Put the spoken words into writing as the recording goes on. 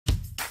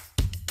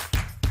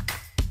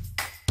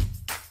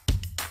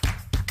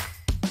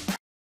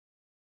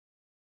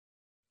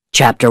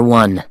Chapter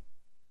 1.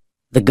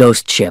 The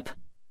Ghost Ship.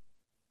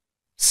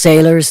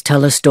 Sailors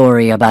tell a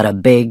story about a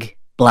big,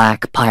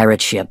 black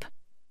pirate ship.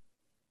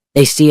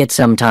 They see it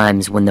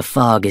sometimes when the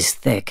fog is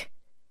thick.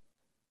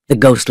 The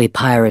ghostly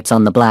pirates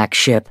on the black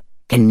ship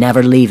can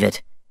never leave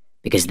it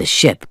because the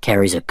ship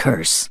carries a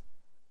curse.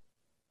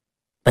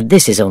 But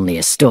this is only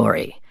a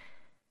story.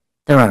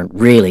 There aren't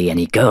really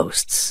any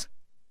ghosts.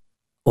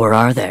 Or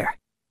are there?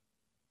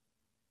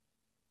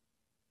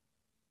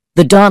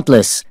 The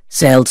Dauntless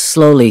sailed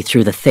slowly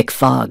through the thick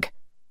fog.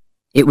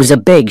 It was a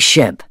big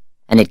ship,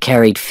 and it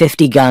carried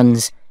 50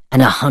 guns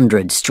and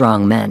 100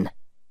 strong men.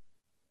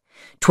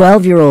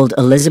 12-year-old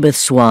Elizabeth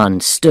Swan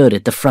stood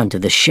at the front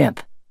of the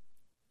ship.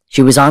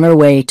 She was on her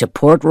way to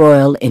Port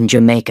Royal in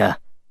Jamaica.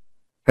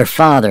 Her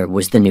father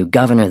was the new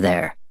governor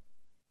there.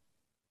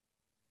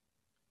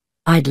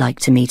 "I'd like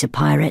to meet a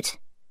pirate,"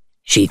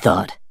 she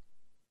thought.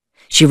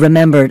 She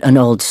remembered an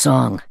old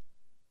song.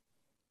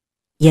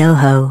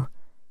 "Yo-ho,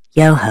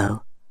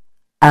 yo-ho,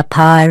 a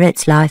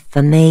pirate's life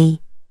for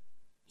me.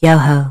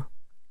 Yo-ho,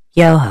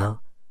 yo-ho,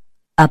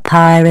 a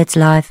pirate's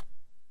life."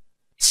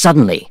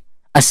 Suddenly,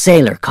 a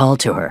sailor called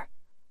to her.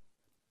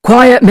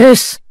 "Quiet,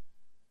 miss,"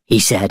 he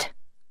said.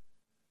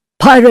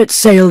 "Pirates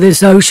sail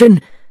this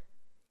ocean.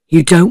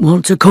 You don't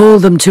want to call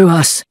them to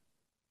us."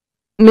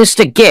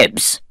 "Mr.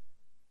 Gibbs,"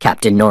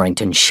 Captain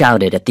Norrington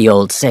shouted at the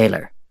old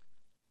sailor.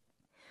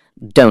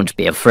 "Don't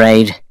be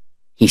afraid,"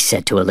 he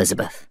said to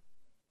Elizabeth.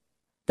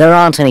 "There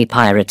aren't any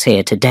pirates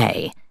here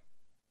today."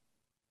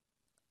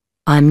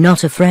 "I'm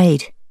not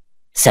afraid,"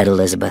 said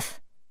Elizabeth.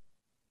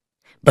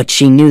 But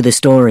she knew the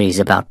stories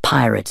about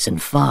pirates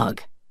and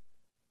fog.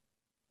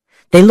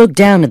 They looked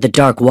down at the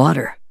dark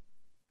water.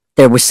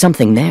 There was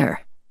something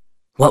there.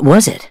 What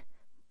was it?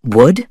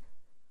 Wood?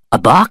 A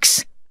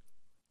box?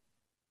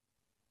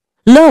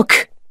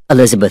 "Look!"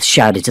 Elizabeth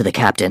shouted to the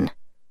captain.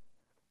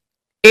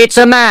 "It's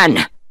a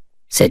man!"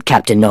 said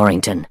Captain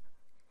Norrington.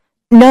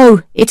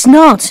 "No, it's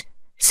not,"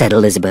 said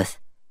Elizabeth.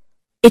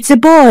 "It's a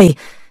boy!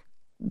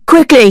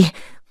 Quickly!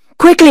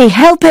 Quickly,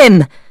 help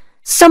him!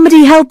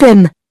 Somebody help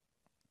him!"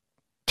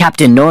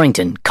 Captain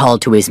Norrington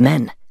called to his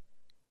men.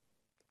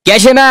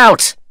 "Get him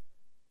out!"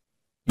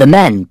 The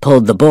men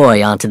pulled the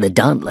boy onto the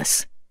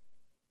Dauntless.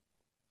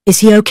 "Is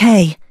he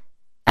okay?"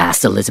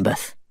 asked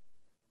Elizabeth.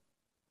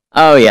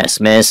 "Oh yes,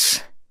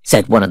 miss,"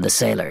 said one of the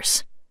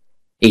sailors.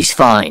 "He's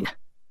fine."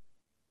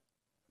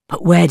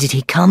 "But where did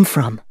he come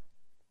from?"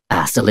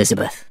 asked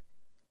Elizabeth.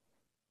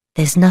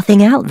 "There's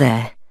nothing out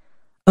there,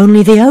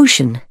 only the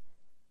ocean."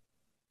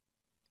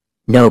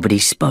 Nobody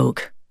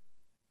spoke.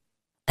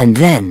 And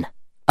then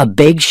a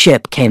big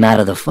ship came out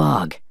of the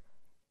fog.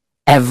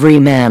 Every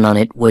man on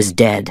it was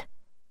dead.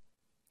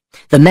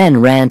 The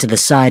men ran to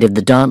the side of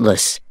the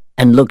Dauntless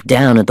and looked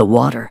down at the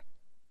water.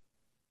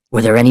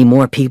 Were there any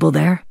more people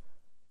there?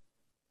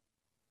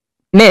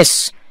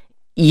 "Miss,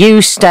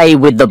 you stay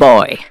with the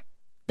boy,"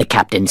 the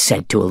captain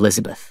said to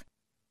Elizabeth.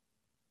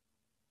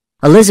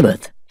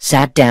 Elizabeth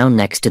sat down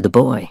next to the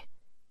boy.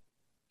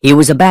 He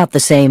was about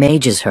the same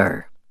age as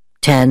her,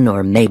 10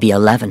 or maybe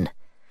 11.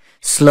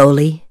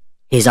 Slowly,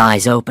 his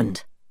eyes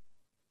opened.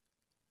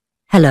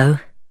 "Hello,"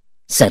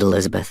 said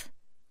Elizabeth.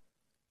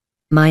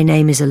 "My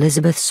name is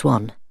Elizabeth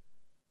Swan."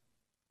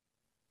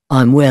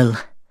 "I'm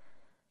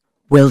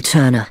Will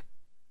Turner."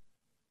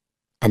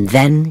 And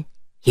then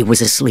he was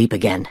asleep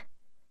again.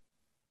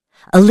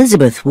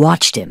 Elizabeth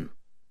watched him.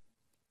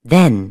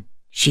 Then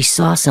she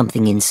saw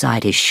something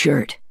inside his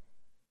shirt,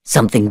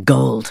 something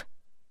gold.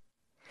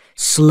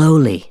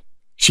 Slowly,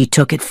 she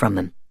took it from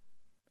him.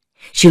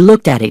 She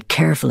looked at it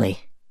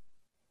carefully.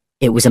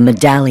 It was a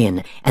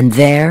medallion, and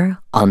there,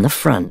 on the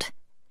front,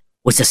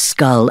 was a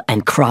skull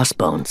and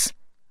crossbones.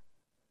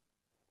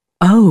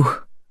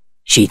 "Oh,"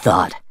 she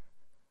thought.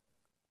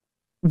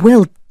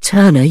 "Will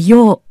Turner,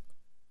 you're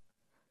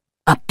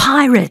a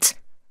pirate!"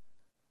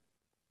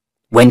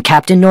 When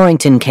Captain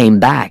Norrington came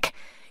back,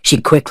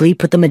 she quickly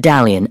put the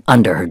medallion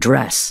under her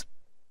dress.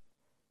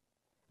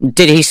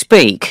 "Did he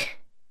speak?"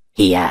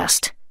 he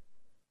asked.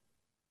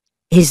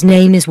 "His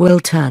name is Will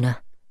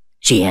Turner,"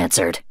 she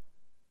answered.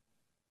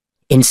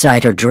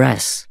 Inside her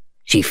dress,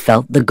 she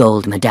felt the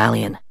gold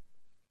medallion.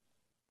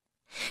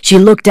 She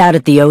looked out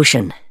at the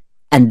ocean,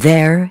 and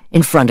there,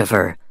 in front of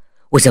her,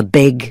 was a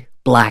big,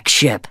 black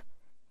ship,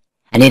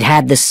 and it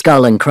had the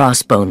skull and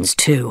crossbones,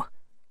 too.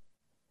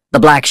 The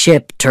black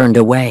ship turned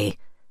away,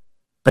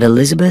 but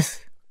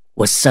Elizabeth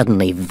was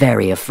suddenly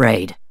very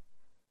afraid.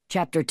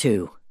 Chapter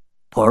 2.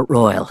 Port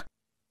Royal.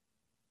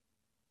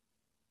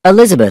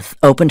 Elizabeth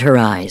opened her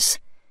eyes.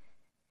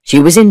 She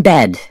was in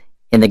bed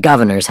in the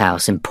governor's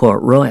house in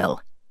Port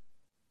Royal.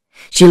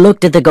 She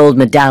looked at the gold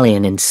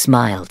medallion and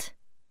smiled.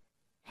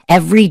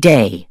 Every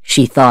day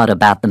she thought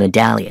about the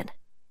medallion,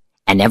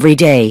 and every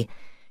day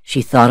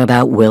she thought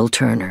about Will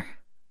Turner.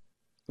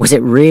 Was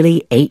it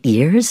really 8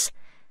 years?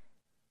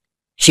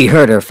 She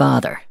heard her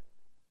father.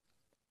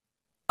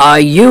 "Are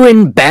you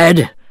in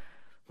bed?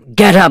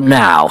 Get up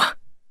now."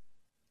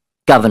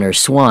 Governor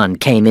Swan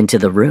came into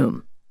the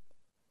room.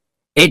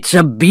 "It's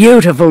a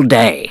beautiful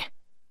day,"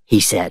 he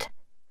said.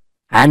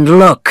 "And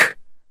look,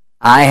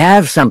 I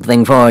have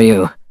something for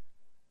you.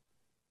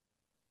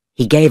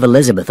 He gave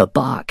Elizabeth a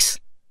box.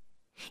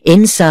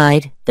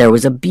 Inside, there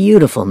was a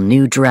beautiful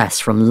new dress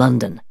from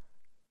London.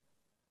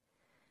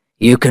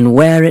 You can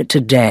wear it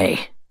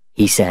today,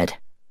 he said,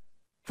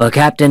 for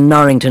Captain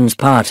Norrington's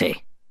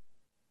party.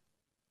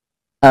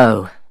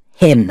 Oh,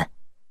 him,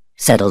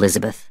 said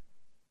Elizabeth.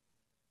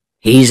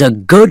 He's a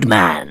good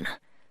man,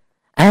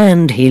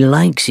 and he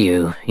likes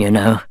you, you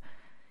know.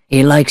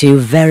 He likes you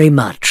very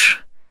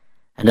much,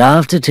 and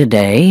after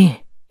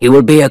today, he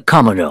will be a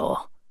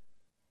Commodore.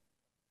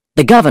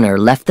 The governor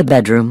left the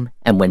bedroom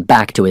and went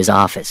back to his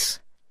office.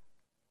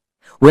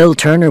 Will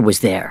Turner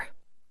was there.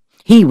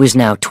 He was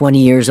now 20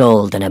 years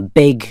old and a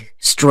big,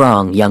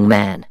 strong young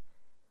man.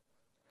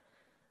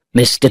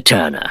 Mr.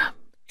 Turner,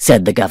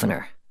 said the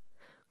governor,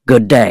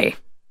 good day.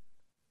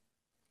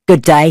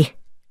 Good day,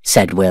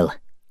 said Will.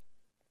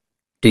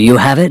 Do you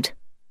have it?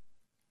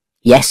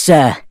 Yes,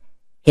 sir.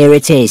 Here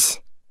it is.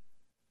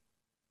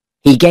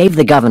 He gave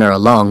the governor a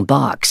long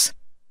box.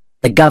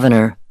 The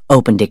governor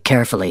opened it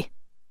carefully.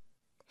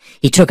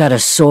 He took out a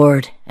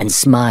sword and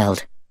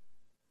smiled.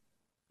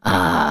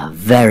 Ah,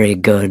 very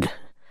good.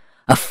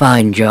 A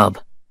fine job.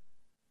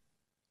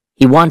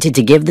 He wanted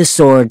to give the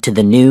sword to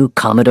the new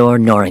Commodore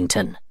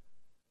Norrington.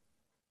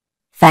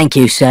 Thank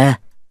you, sir,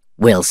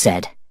 Will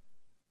said.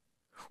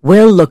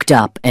 Will looked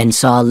up and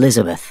saw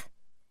Elizabeth.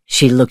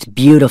 She looked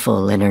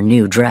beautiful in her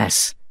new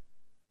dress.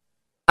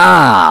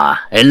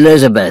 Ah,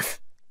 Elizabeth,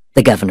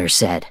 the governor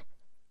said.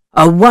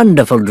 A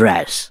wonderful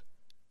dress.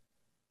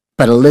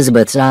 But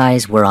Elizabeth's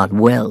eyes were on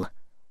Will.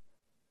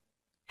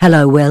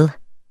 Hello, Will,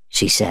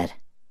 she said.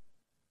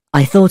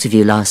 I thought of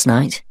you last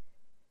night.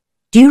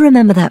 Do you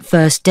remember that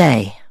first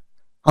day,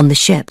 on the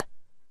ship?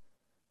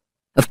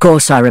 Of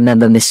course I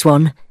remember, Miss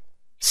Swan,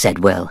 said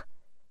Will.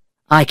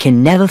 I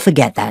can never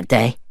forget that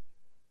day.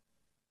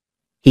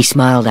 He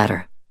smiled at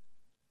her.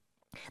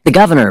 The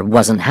governor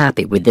wasn't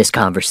happy with this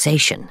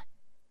conversation.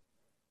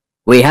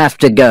 We have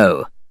to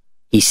go,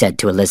 he said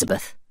to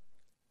Elizabeth.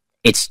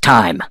 It's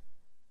time.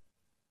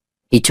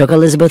 He took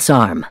Elizabeth's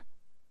arm.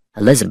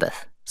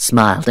 Elizabeth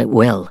smiled at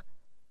Will.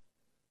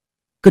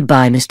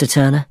 Goodbye, Mr.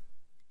 Turner,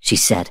 she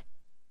said.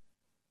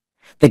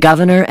 The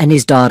governor and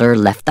his daughter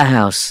left the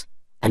house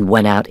and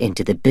went out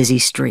into the busy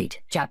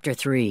street. Chapter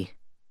 3.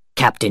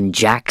 Captain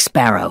Jack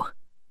Sparrow.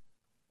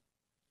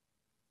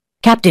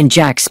 Captain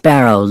Jack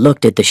Sparrow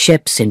looked at the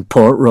ships in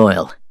Port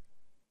Royal.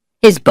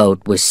 His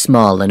boat was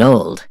small and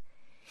old.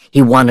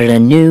 He wanted a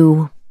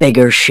new,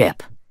 bigger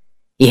ship.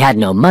 He had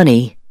no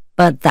money,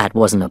 but that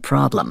wasn't a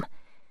problem.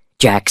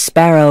 Jack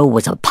Sparrow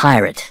was a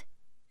pirate,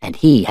 and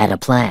he had a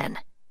plan.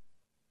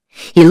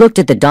 He looked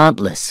at the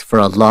Dauntless for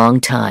a long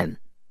time.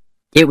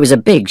 It was a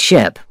big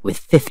ship with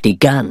 50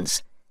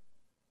 guns.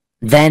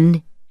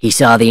 Then he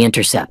saw the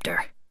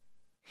Interceptor.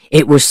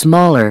 It was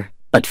smaller,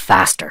 but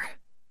faster.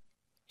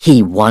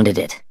 He wanted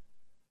it.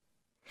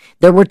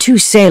 There were 2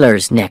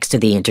 sailors next to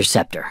the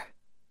Interceptor.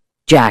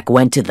 Jack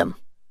went to them.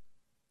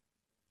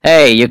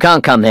 Hey, you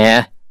can't come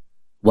here,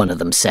 one of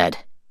them said.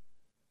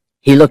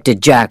 He looked at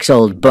Jack's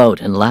old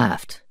boat and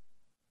laughed.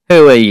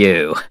 Who are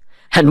you?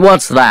 And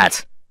what's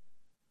that?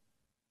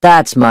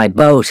 That's my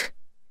boat,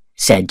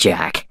 said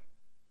Jack.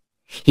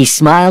 He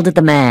smiled at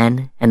the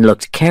man and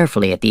looked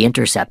carefully at the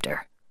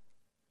Interceptor.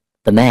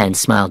 The man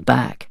smiled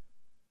back.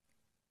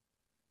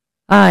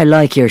 I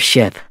like your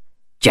ship,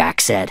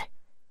 Jack said.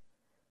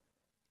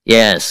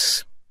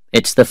 Yes,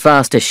 it's the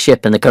fastest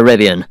ship in the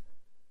Caribbean.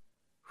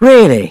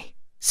 Really?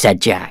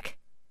 Said Jack.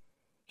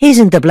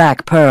 Isn't the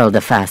Black Pearl the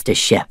fastest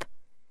ship?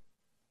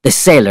 The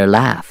sailor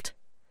laughed.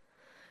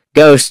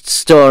 Ghost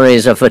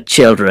stories are for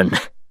children,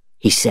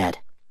 he said.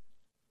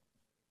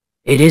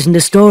 It isn't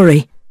a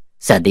story,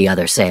 said the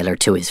other sailor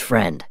to his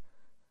friend.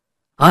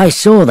 I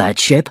saw that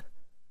ship.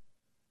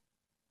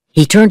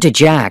 He turned to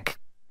Jack,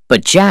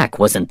 but Jack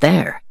wasn't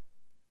there.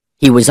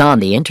 He was on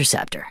the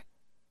Interceptor.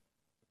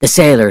 The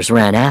sailors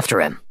ran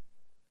after him.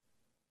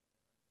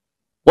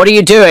 What are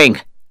you doing?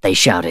 They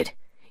shouted.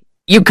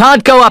 You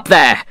can't go up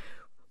there!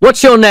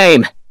 What's your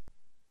name?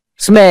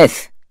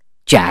 Smith,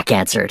 Jack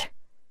answered.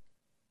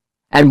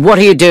 And what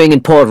are you doing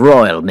in Port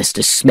Royal,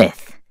 Mr.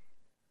 Smith?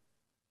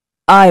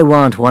 I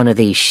want one of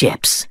these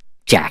ships,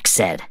 Jack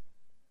said.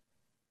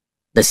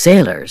 The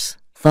sailors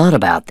thought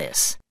about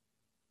this.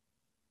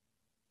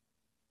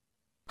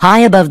 High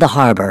above the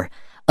harbor,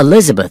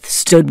 Elizabeth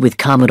stood with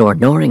Commodore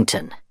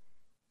Norrington.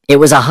 It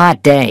was a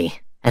hot day,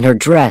 and her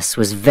dress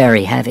was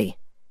very heavy.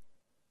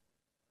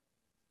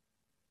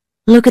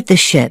 Look at the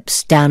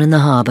ships down in the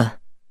harbor,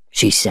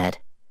 she said.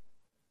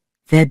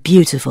 They're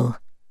beautiful.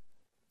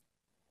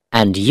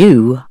 And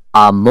you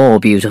are more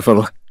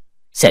beautiful,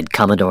 said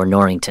Commodore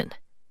Norrington.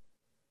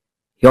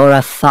 You're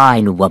a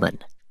fine woman.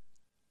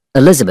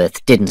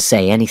 Elizabeth didn't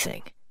say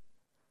anything.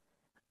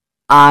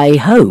 I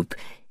hope,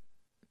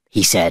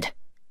 he said.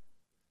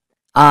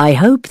 I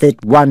hope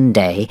that one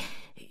day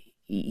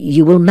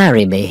you will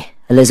marry me,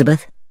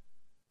 Elizabeth.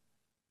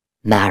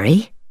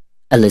 Marry?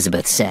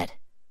 Elizabeth said.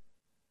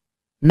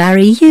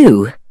 Marry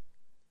you?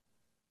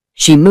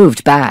 She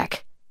moved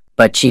back,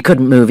 but she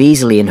couldn't move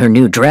easily in her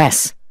new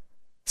dress.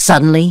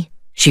 Suddenly,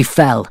 she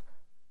fell.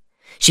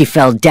 She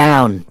fell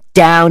down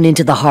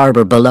into the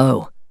harbor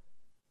below.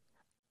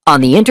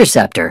 On the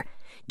interceptor,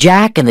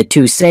 Jack and the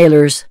two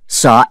sailors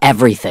saw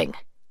everything.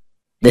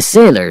 The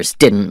sailors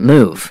didn't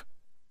move.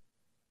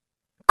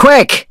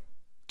 "Quick!"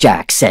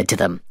 Jack said to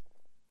them.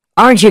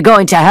 "Aren't you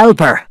going to help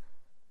her?"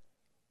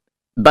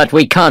 "But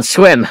we can't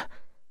swim."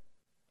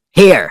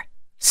 "Here,"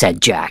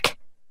 said Jack.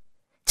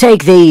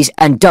 "Take these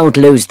and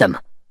don't lose them."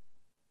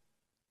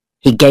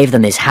 He gave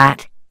them his hat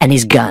and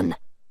his gun.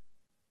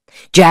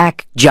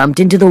 Jack jumped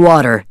into the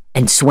water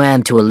and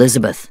swam to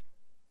Elizabeth.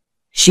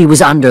 She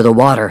was under the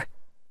water.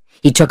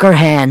 He took her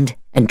hand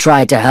and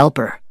tried to help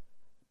her,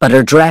 but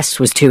her dress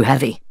was too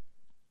heavy.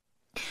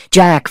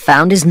 Jack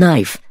found his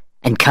knife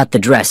and cut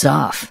the dress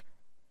off.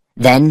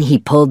 Then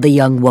he pulled the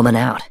young woman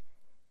out.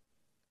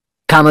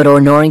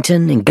 Commodore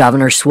Norrington and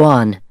Governor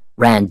Swan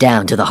ran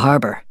down to the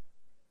harbor.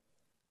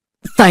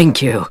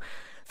 Thank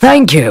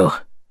you,"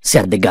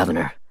 said the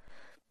governor.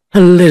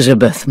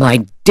 "Elizabeth,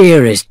 my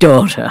dearest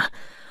daughter,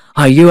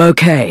 are you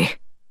okay?"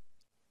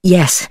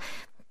 Yes,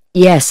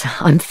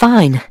 I'm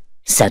fine,"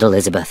 said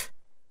Elizabeth.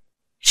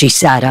 She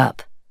sat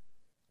up.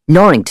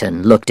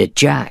 Norrington looked at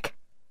Jack.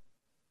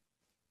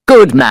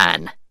 "Good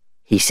man,"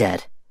 he said.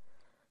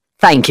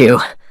 "Thank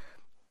you.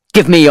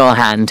 Give me your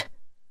hand."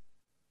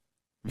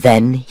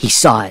 Then he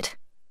saw it,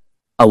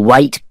 a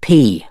white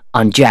P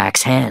on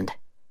Jack's hand.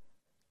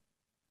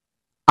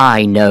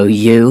 "I know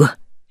you,"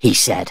 he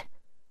said.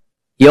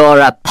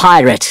 "You're a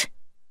pirate."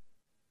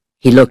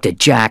 He looked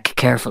at Jack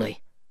carefully.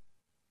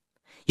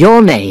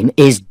 "Your name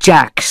is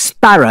Jack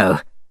Sparrow."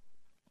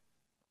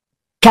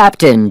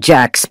 "Captain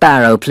Jack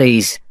Sparrow,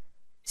 please,"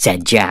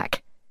 said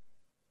Jack.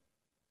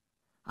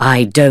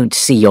 "I don't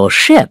see your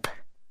ship,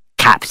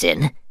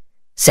 Captain,"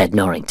 said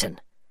Norrington.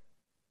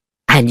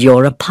 "And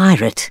you're a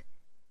pirate."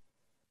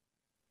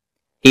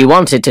 "He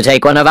wanted to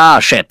take one of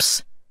our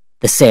ships."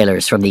 The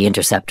sailors from the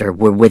interceptor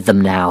were with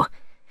them now.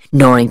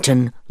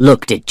 Norrington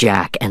looked at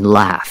Jack and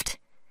laughed.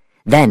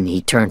 Then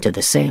he turned to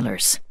the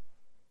sailors.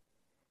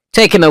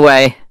 "Take him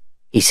away,"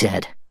 he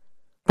said.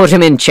 "Put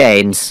him in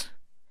chains.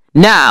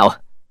 Now!"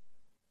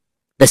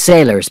 The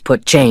sailors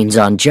put chains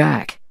on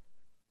Jack.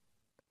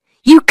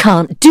 "You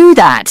can't do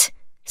that,"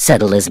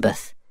 said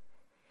Elizabeth.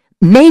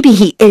 "Maybe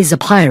he is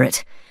a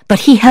pirate,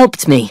 but he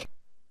helped me."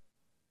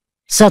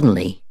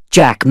 Suddenly,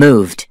 Jack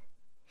moved.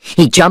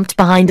 He jumped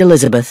behind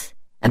Elizabeth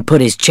and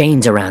put his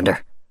chains around her.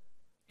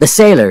 The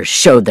sailors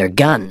showed their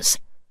guns.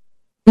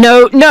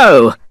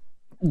 No!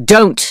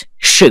 Don't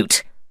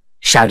shoot,"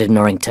 shouted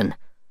Norrington.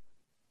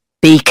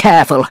 "Be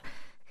careful.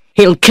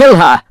 He'll kill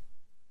her."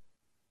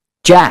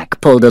 Jack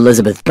pulled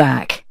Elizabeth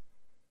back.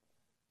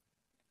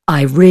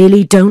 "I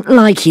really don't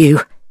like you,"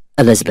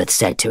 Elizabeth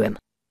said to him.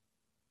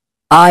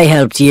 "I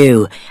helped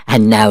you,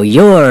 and now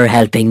you're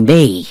helping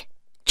me,"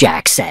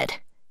 Jack said.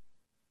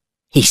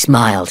 He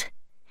smiled.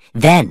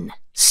 Then,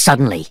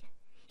 suddenly,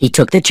 he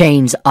took the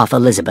chains off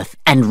Elizabeth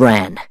and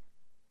ran.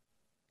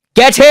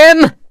 "Get him!"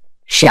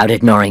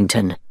 shouted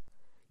Norrington.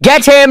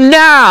 "Get him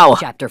now!"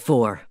 Chapter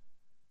 4.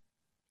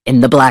 In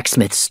the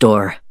blacksmith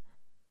store.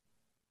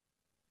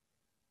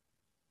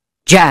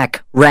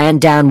 Jack ran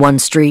down one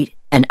street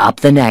and up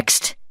the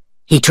next.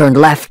 He turned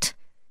left.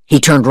 He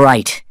turned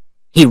right.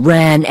 He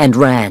ran and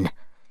ran.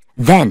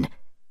 Then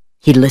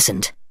he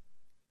listened.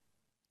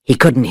 He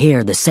couldn't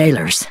hear the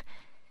sailors.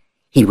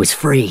 He was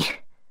free.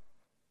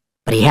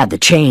 But he had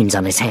the chains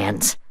on his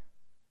hands.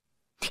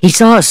 He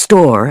saw a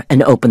store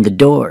and opened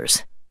the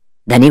doors.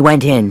 Then he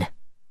went in,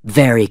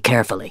 very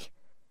carefully.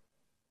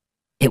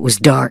 It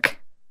was dark,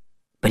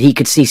 but he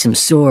could see some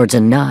swords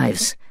and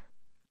knives.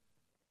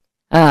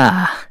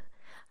 "Ah,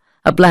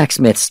 a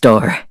blacksmith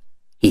store,"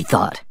 he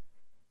thought.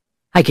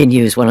 "I can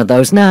use one of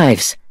those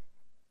knives."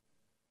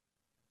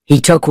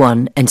 He took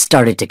one and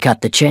started to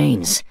cut the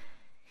chains.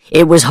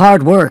 It was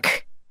hard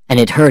work, and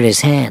it hurt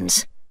his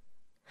hands.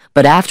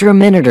 But after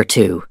a minute or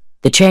two,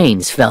 the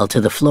chains fell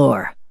to the floor.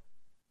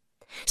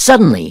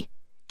 Suddenly,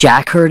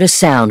 Jack heard a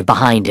sound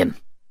behind him.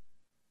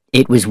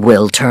 It was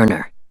Will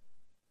Turner.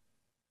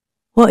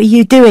 "What are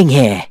you doing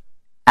here?"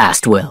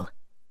 asked Will.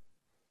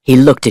 He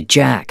looked at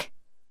Jack.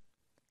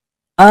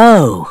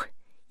 "Oh,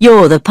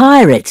 you're the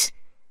pirate.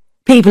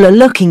 People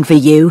are looking for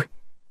you."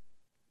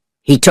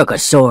 He took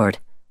a sword.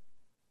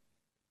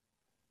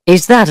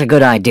 "Is that a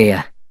good idea?"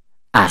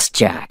 asked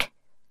Jack.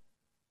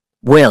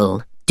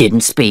 Will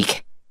didn't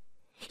speak.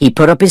 He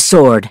put up his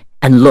sword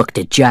and looked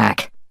at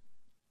Jack.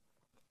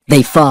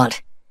 They fought.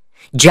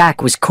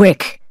 Jack was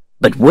quick,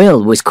 but Will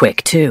was quick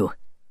too.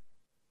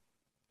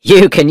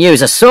 "You can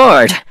use a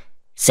sword,"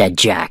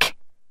 said Jack.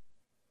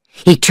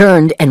 He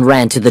turned and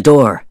ran to the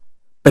door,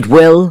 but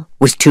Will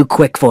was too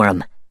quick for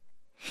him.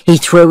 He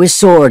threw his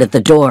sword at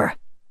the door.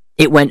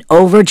 It went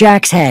over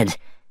Jack's head.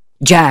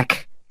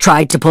 Jack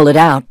tried to pull it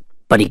out,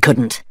 but he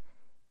couldn't.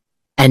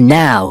 And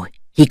now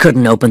he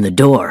couldn't open the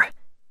door.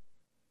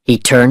 He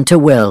turned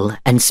to Will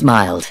and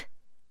smiled.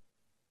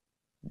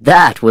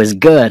 "That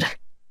was good,"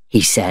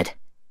 he said.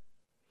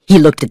 He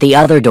looked at the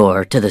other door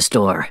to the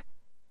store.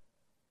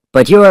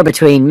 but you're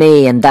between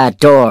me and that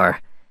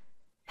door.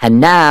 And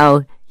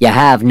now you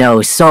have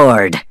no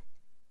sword."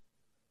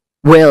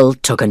 Will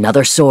took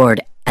another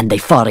sword, and they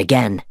fought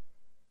again.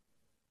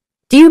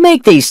 "Do you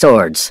make these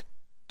swords?"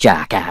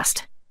 Jack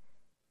asked.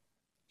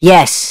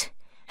 "Yes,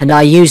 and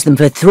I use them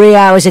for 3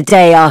 hours a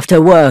day after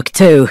work,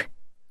 too,"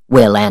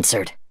 Will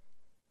answered.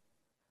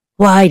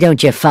 "Why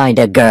don't you find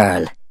a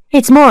girl?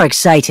 It's more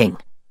exciting,"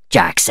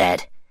 Jack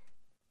said.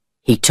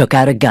 He took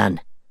out a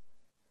gun.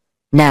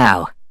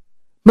 "Now,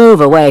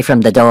 move away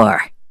from the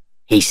door,"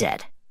 he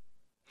said.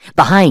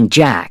 Behind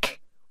Jack,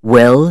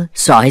 Will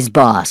saw his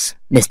boss,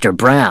 Mr.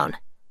 Brown.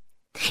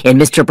 In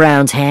Mr.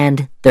 Brown's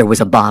hand, there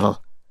was a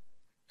bottle.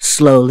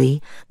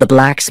 Slowly, the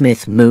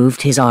blacksmith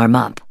moved his arm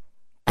up,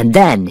 and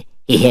then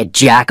he hit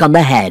Jack on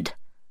the head,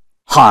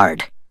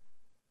 hard.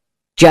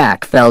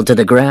 Jack fell to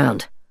the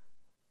ground.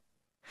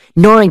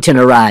 Norrington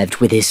arrived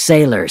with his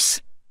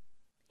sailors.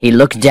 He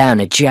looked down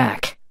at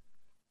Jack.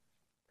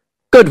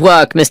 "Good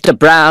work, Mr.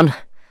 Brown.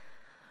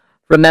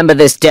 Remember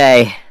this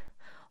day.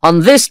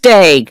 On this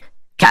day,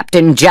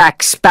 Captain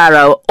Jack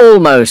Sparrow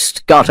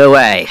almost got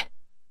away."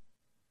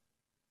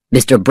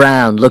 Mr.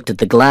 Brown looked at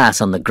the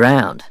glass on the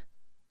ground.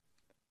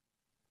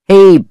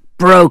 "He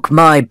broke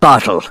my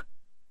bottle,"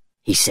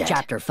 he said.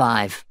 Chapter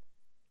 5.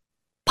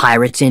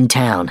 Pirates in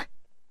Town.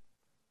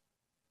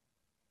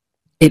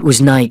 It was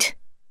night,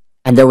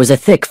 and there was a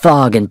thick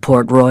fog in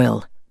Port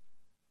Royal.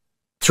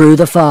 Through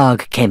the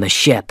fog came a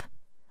ship,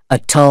 a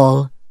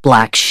tall,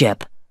 black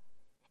ship.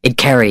 It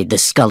carried the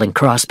skull and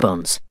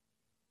crossbones.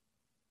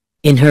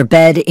 In her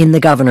bed in the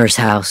governor's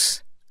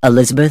house,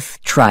 Elizabeth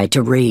tried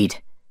to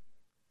read.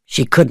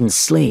 She couldn't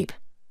sleep.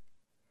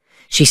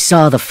 She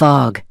saw the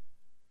fog,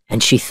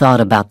 and she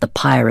thought about the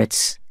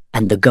pirates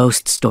and the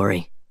ghost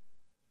story.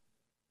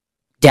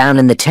 Down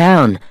in the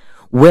town,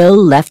 Will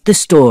left the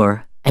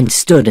store and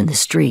stood in the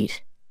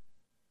street.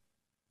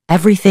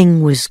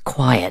 Everything was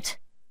quiet.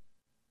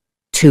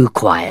 Too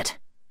quiet.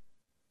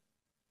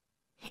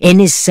 In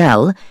his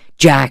cell,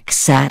 Jack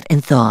sat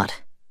and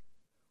thought.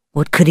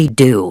 What could he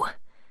do?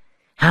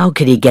 How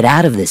could he get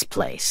out of this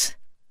place?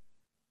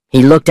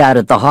 He looked out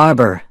at the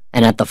harbor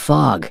and at the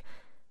fog,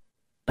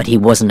 but he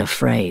wasn't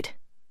afraid.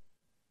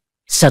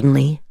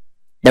 Suddenly,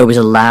 there was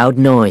a loud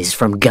noise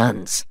from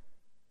guns.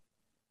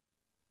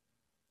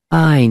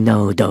 "I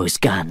know those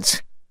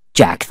guns,"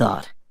 Jack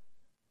thought.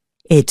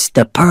 "It's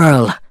the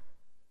Pearl."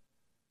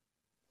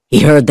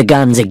 He heard the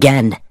guns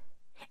again,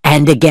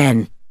 and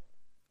again.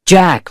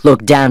 Jack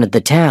looked down at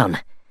the town.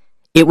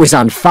 It was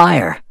on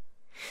fire.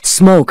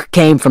 Smoke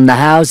came from the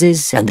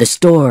houses and the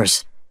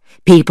stores.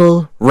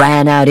 People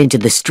ran out into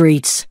the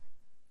streets.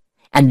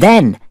 And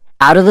then,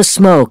 out of the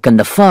smoke and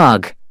the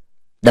fog,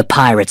 the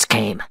pirates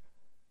came.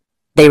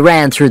 They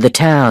ran through the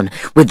town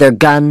with their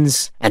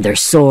guns and their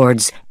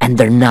swords and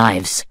their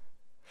knives.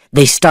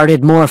 They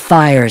started more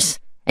fires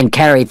and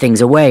carried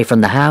things away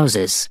from the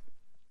houses.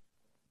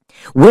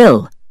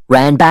 Will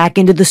ran back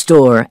into the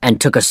store and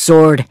took a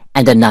sword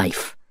and a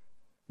knife.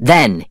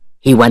 Then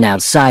he went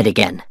outside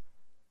again.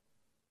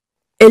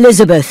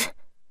 "Elizabeth,"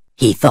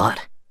 he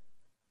thought.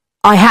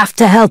 "I have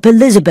to help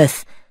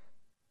Elizabeth."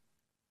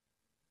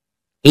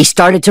 He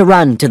started to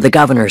run to the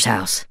governor's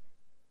house,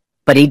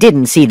 but he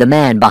didn't see the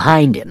man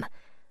behind him.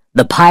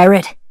 The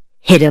pirate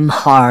hit him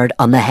hard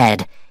on the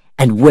head,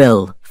 and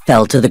Will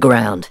fell to the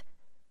ground.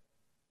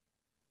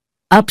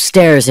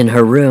 Upstairs in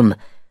her room,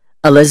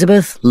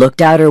 Elizabeth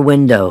looked out her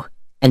window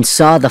and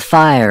saw the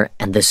fire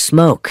and the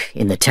smoke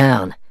in the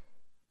town.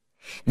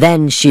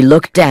 Then she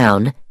looked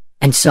down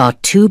and saw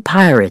 2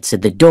 pirates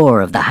at the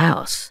door of the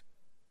house.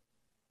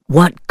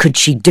 What could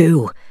she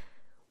do?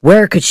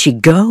 Where could she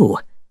go?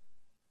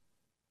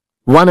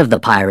 One of the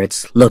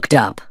pirates looked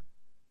up.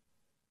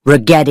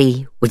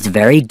 Ragetti was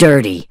very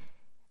dirty,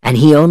 and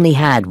he only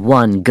had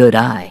one good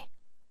eye.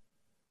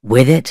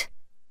 With it,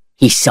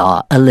 he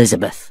saw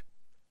Elizabeth.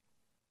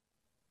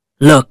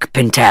 "Look,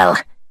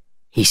 Pintel,"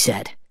 he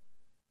said.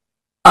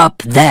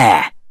 "Up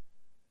there."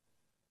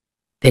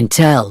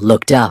 Pintel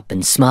looked up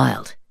and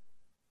smiled.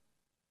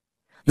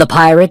 The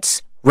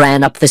pirates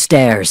ran up the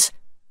stairs.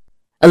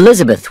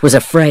 Elizabeth was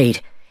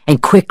afraid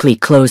and quickly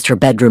closed her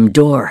bedroom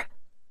door.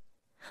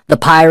 The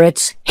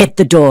pirates hit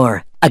the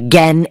door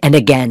again and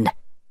again.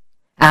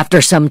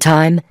 After some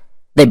time,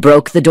 they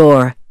broke the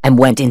door and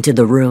went into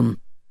the room.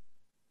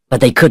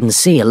 But they couldn't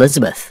see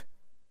Elizabeth.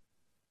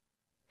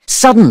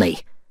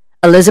 Suddenly,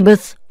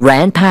 Elizabeth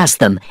ran past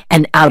them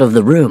and out of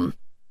the room.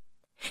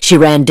 She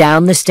ran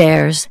down the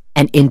stairs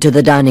and into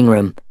the dining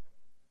room.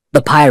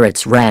 The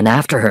pirates ran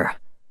after her.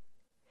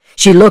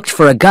 She looked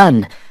for a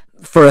gun,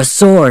 for a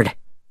sword,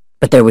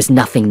 but there was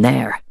nothing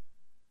there.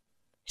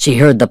 She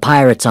heard the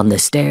pirates on the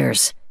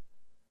stairs.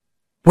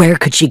 Where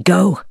could she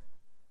go?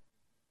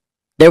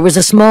 There was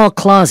a small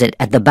closet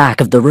at the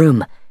back of the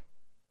room.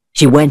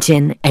 She went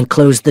in and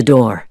closed the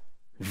door,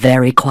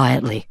 very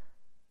quietly.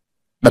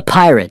 The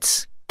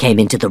pirates came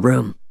into the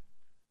room.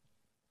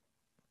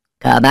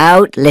 "Come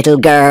out, little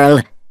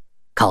girl,"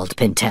 called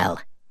Pintel.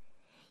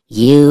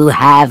 "You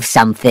have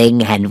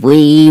something and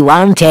we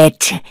want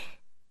it."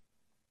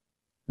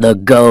 "The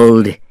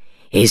gold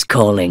is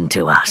calling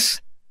to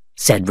us,"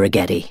 said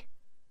Ragetti.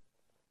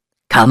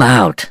 "Come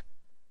out."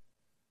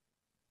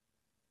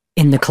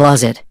 In the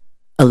closet,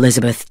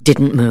 Elizabeth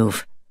didn't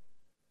move.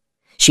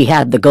 She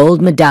had the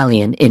gold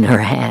medallion in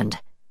her hand.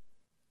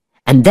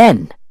 And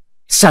then,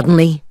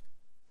 suddenly,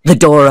 the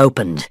door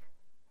opened,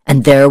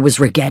 and there was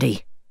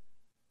Ragetti.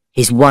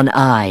 His one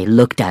eye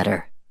looked at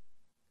her.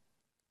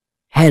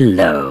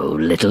 "Hello,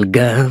 little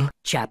girl."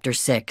 Chapter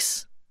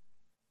 6.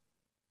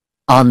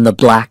 On the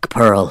Black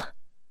Pearl.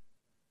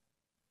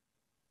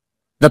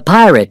 The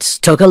pirates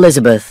took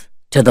Elizabeth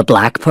to the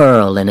Black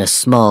Pearl in a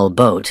small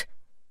boat.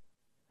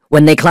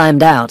 When they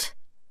climbed out,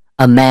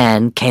 a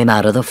man came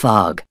out of the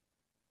fog.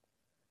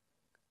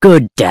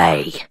 "Good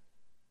day,"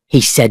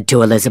 he said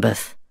to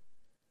Elizabeth.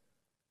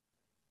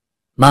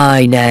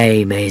 "My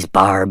name is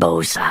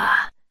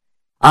Barbossa.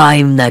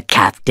 I'm the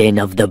captain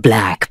of the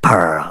Black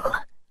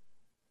Pearl."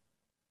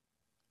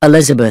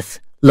 Elizabeth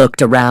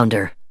looked around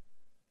her.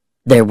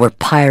 There were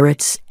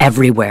pirates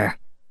everywhere.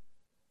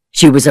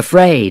 She was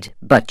afraid,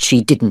 but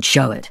she didn't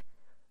show it.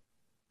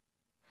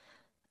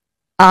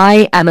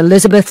 "I am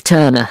Elizabeth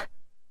Turner."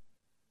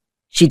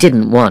 She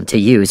didn't want to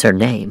use her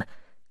name.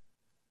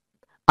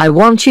 "I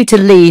want you to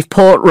leave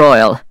Port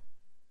Royal,"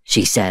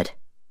 she said.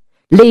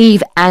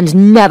 "Leave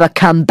and never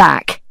come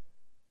back."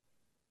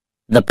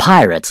 The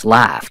pirates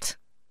laughed.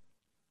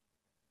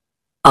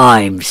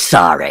 "I'm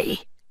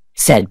sorry,"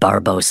 said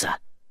Barbossa,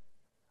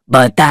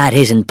 "but that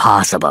isn't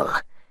possible.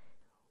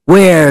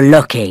 We're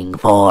looking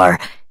for—"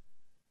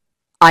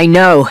 "I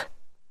know,"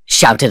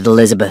 shouted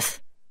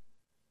Elizabeth.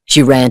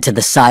 She ran to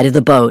the side of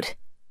the boat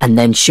and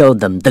then showed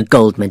them the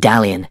gold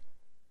medallion.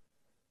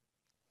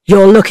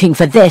 "You're looking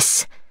for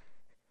this.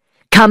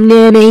 Come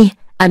near me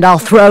and I'll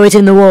throw it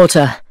in the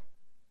water."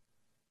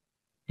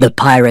 The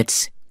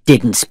pirates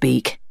didn't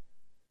speak.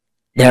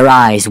 Their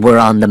eyes were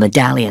on the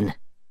medallion.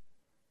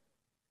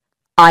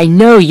 "I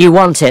know you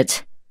want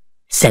it,"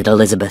 said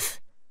Elizabeth.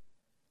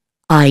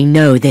 "I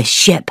know this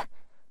ship.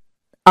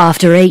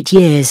 After 8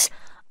 years,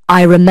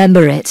 I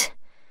remember it.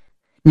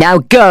 Now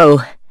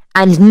go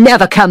and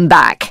never come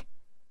back."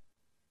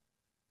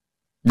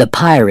 The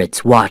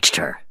pirates watched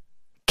her,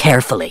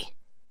 carefully.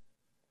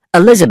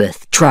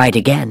 Elizabeth tried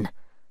again.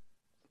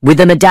 With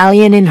the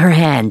medallion in her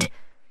hand,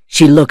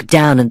 she looked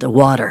down at the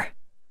water.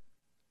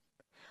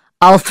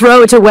 "I'll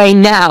throw it away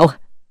now."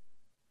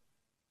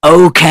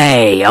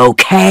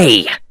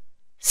 Okay,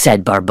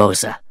 said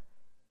Barbossa.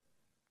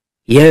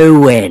 "You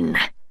win.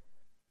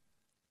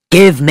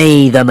 Give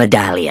me the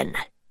medallion,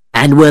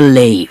 and we'll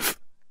leave."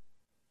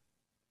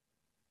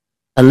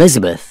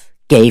 Elizabeth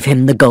gave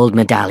him the gold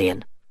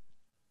medallion.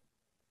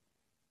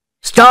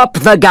 "Stop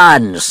the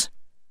guns!"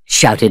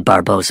 shouted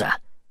Barbossa.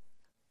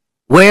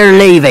 "We're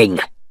leaving."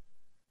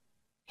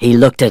 He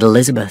looked at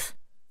Elizabeth.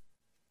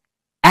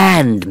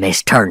 "And,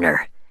 Miss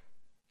Turner,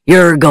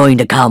 you're going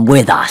to come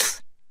with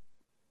us."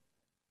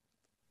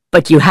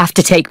 "But you have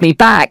to take me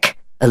back,"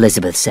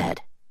 Elizabeth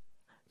said.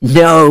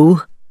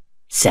 "No,"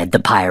 said the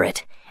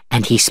pirate,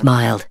 and he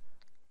smiled.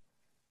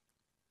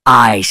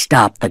 "I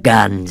stopped the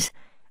guns,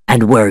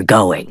 and we're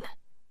going.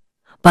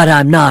 But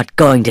I'm not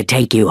going to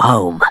take you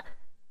home.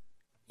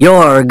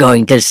 You're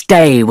going to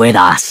stay with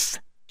us."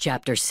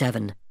 Chapter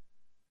 7.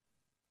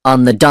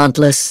 On the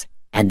Dauntless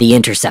and the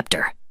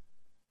Interceptor.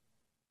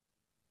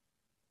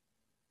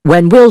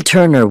 When Will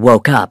Turner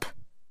woke up,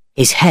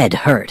 his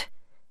head hurt.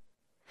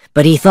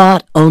 But he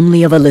thought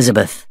only of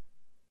Elizabeth.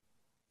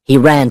 He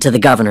ran to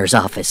the governor's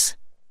office.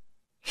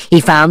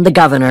 He found the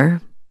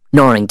governor,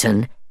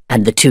 Norrington,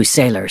 and the 2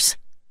 sailors.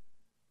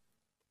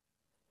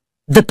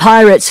 "The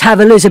pirates have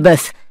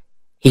Elizabeth,"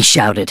 he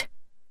shouted.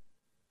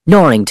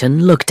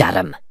 Norrington looked at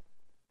him.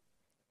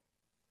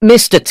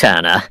 "Mr.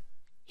 Turner,"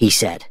 he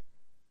said,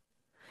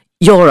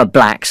 "you're a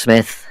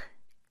blacksmith.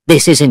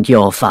 This isn't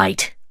your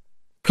fight.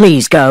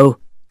 Please go."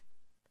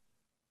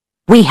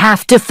 "We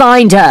have to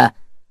find her,"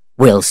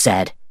 Will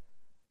said.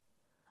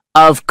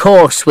 "Of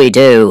course we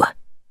do,"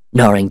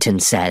 Norrington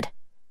said.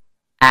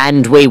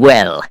 "And we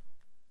will."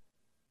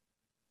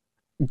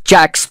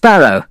 "Jack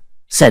Sparrow,"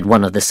 said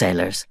one of the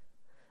sailors.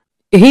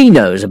 "He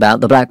knows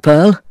about the Black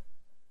Pearl."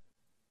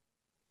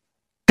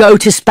 "Go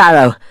to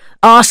Sparrow.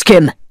 Ask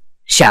him,"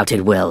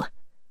 shouted Will.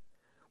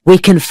 "We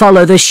can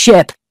follow the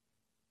ship.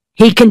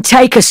 He can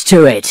take us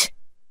to it."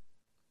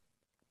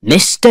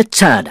 "Mr.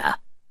 Turner,"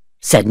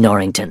 said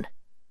Norrington,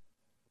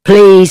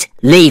 "please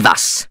leave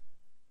us.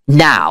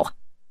 Now."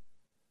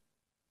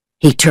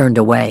 He turned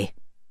away.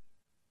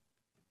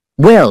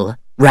 Will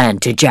ran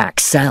to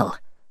Jack's cell.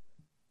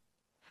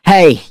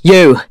 "Hey,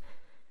 you!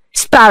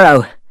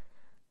 Sparrow!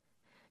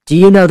 Do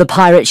you know the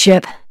pirate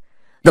ship?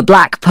 The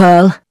Black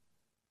Pearl?"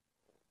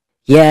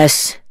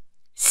 "Yes,"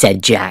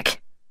 said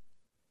Jack.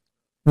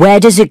 "Where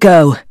does it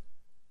go?"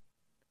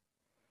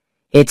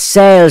 "It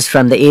sails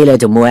from the Isla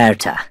de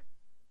Muerta,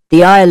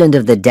 the island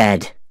of the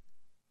dead.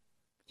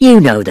 You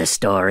know the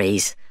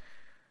stories.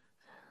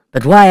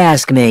 But why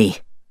ask me?"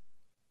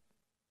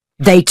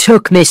 "They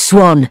took Miss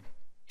Swan,"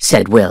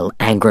 said Will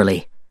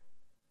angrily.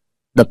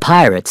 The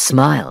pirate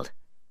smiled.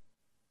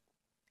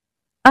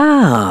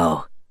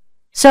 "Oh,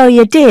 "So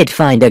you did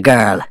find a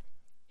girl,"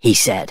 he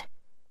said.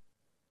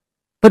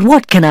 "But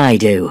what can I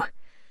do?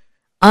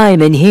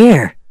 I'm in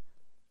here."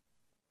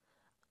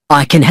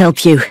 "I can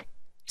help you,"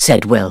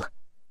 said Will.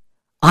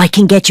 "I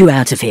can get you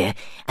out of here,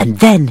 and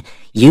then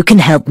you can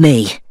help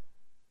me."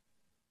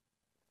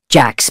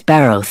 Jack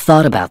Sparrow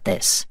thought about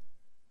this.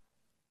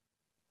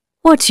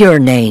 "What's your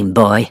name,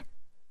 boy?"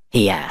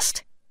 he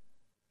asked.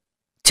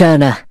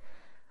 "Turner.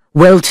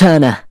 Will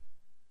Turner."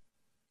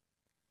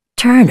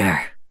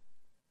 "Turner.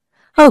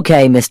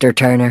 Okay, Mr.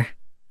 Turner.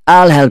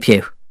 I'll help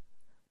you.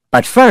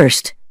 But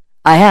first,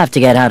 I have to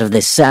get out of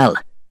this cell."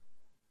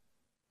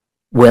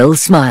 Will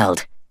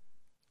smiled.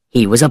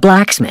 He was a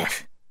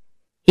blacksmith.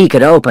 He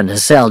could open a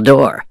cell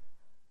door.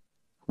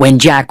 When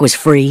Jack was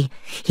free,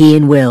 he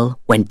and Will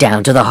went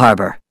down to the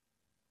harbor.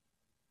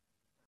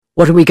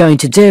 "What are we going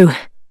to do?"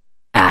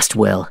 asked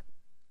Will.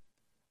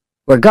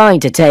 "We're going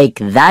to take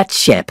that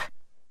ship,"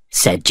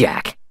 said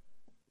Jack.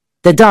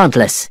 "The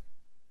Dauntless."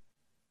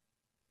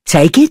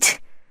 "Take it?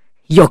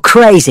 You're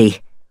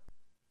crazy."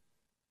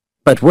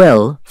 But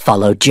Will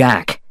followed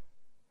Jack.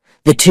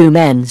 The two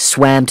men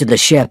swam to the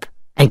ship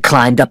and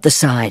climbed up the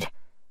side.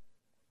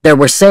 There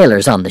were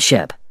sailors on the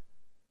ship.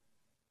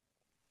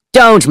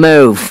 "Don't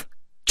move,"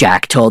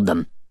 Jack told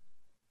them.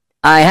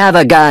 "I have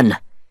a gun.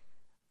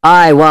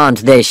 I want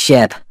this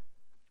ship."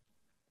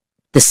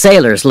 The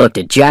sailors looked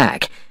at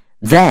Jack,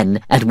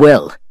 then at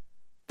Will.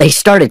 They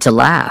started to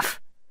laugh.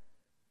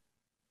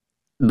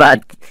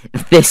 "But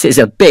this is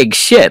a big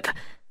ship,"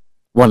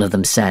 one of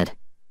them said.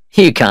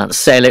 "You can't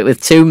sail it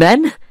with two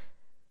men."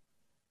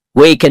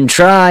 "We can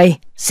try,"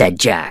 said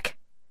Jack.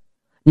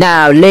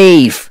 "Now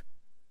leave."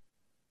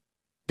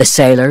 The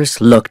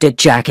sailors looked at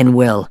Jack and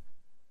Will.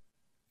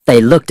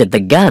 They looked at the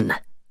gun.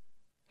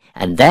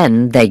 And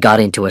then they got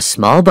into a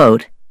small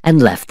boat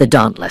and left the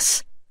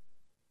Dauntless.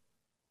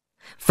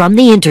 From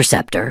the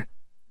interceptor,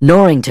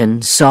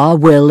 Norrington saw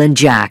Will and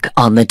Jack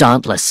on the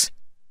Dauntless.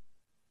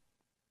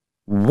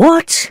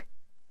 "What?"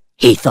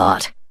 he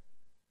thought.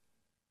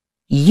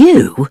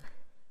 "You?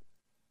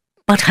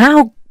 But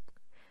how?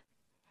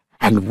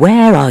 And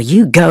where are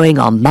you going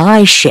on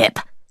my ship?"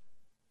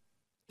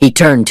 He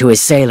turned to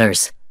his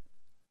sailors.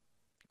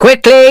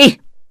 "Quickly,"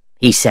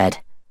 he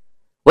said.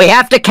 "We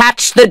have to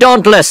catch the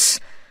Dauntless.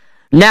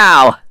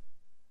 Now!"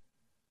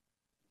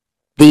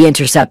 The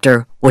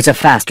interceptor was a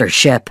faster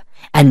ship,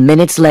 and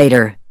minutes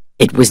later,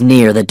 it was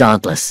near the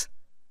Dauntless.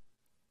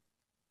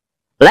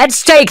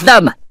 "Let's take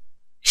them!"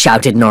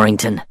 shouted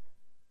Norrington.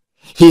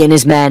 He and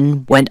his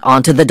men went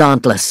onto the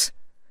Dauntless.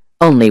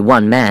 Only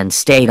one man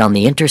stayed on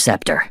the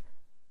interceptor.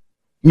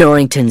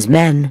 Norrington's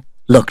men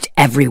looked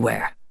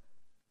everywhere.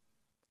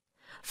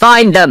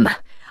 "Find them!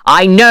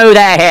 I know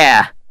they're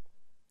here!"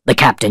 the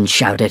captain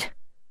shouted.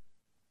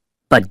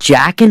 But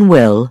Jack and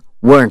Will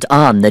weren't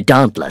on the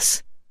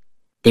Dauntless.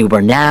 They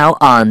were now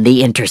on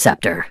the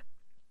interceptor.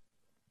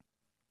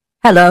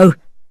 "Hello,"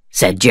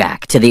 said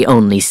Jack to the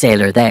only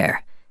sailor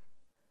there.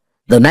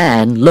 The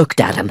man looked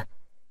at him.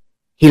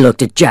 He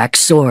looked at Jack's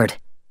sword,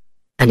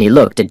 and he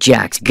looked at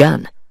Jack's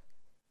gun.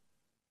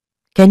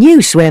 "Can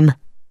you swim?"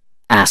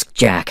 asked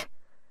Jack.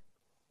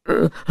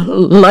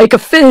 "Like a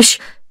fish,"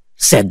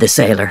 said the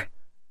sailor.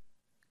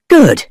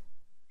 "Good,"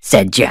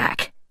 said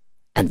Jack,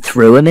 and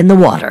threw him in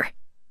the water.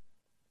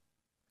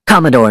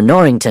 Commodore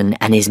Norrington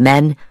and his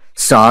men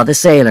saw the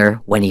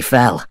sailor when he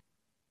fell.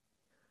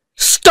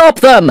 "Stop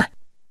them!"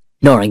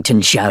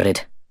 Norrington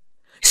shouted.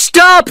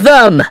 "Stop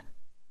them!"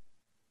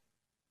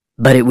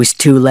 But it was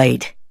too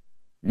late.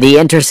 The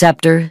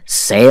interceptor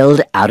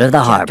sailed out of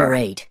the harbor. Chapter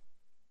 8.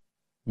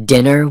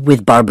 Dinner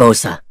with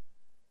Barbossa.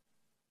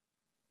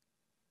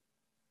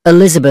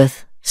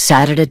 Elizabeth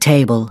sat at a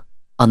table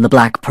on the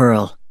Black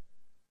Pearl.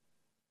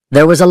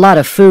 There was a lot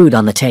of food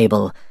on the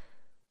table: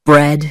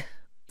 bread,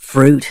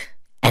 fruit,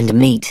 and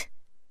meat.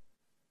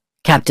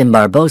 Captain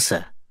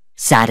Barbossa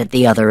sat at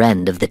the other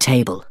end of the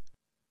table.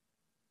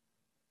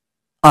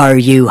 "Are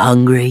you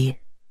hungry?"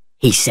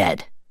 he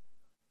said.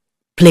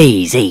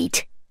 "Please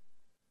eat."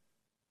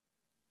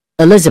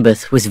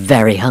 Elizabeth was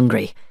very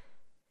hungry.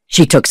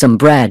 She took some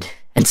bread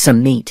and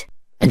some meat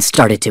and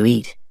started to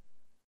eat.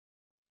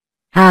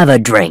 "Have a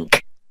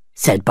drink,"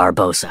 said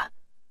Barbossa.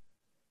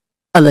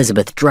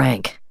 Elizabeth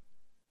drank.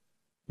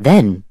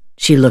 Then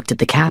she looked at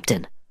the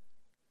captain.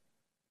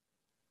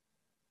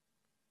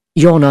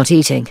 "You're not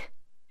eating,"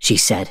 she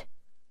said.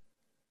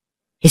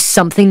 "Is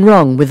something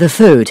wrong with the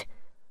food?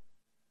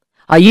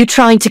 Are you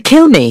trying to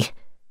kill me?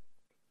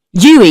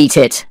 You eat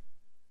it!"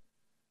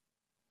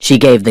 She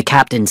gave the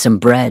captain some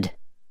bread,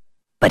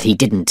 but he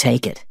didn't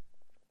take it.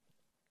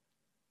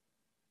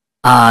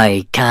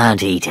 "I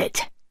can't eat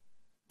it,"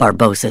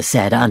 Barbossa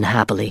said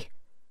unhappily.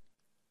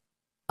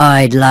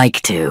 "I'd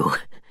like to.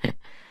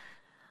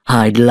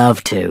 I'd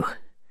love to.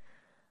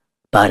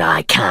 But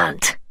I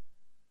can't."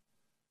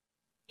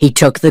 He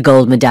took the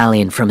gold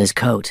medallion from his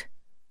coat.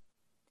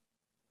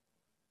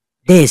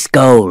 "This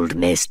gold,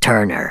 Miss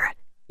Turner,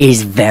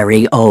 is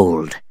very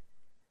old.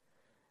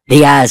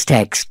 The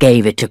Aztecs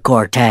gave it to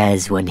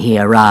Cortez when he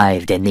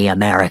arrived in the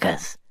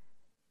Americas.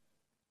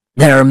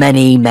 There are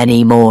many,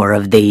 many more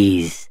of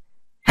these,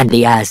 and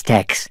the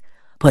Aztecs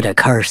put a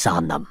curse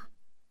on them.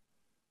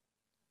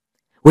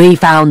 We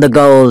found the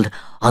gold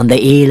on the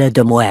Isla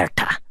de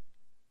Muerta,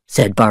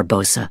 said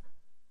Barbosa.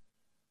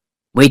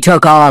 We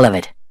took all of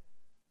it.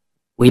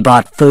 We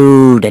bought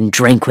food and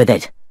drink with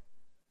it.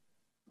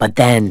 But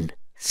then,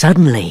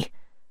 suddenly,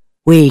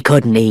 we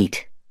couldn't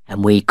eat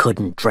and we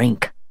couldn't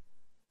drink.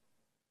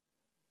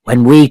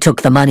 When we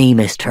took the money,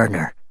 Miss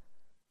Turner,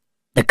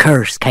 the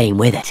curse came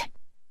with it.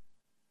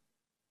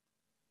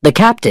 The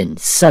captain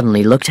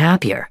suddenly looked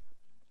happier.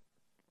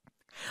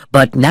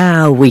 But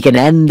now we can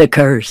end the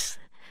curse.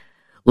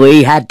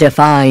 We had to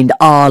find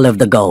all of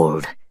the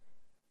gold.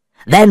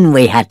 Then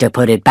we had to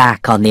put it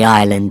back on the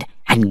island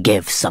and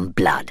give some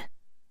blood.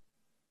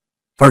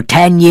 For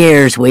 10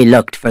 years we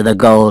looked for the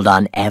gold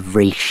on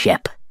every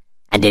ship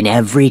and in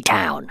every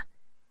town.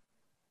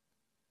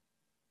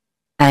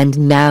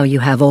 And now you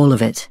have all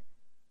of it,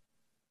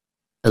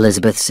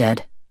 Elizabeth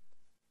said.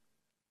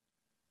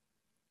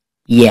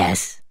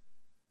 Yes.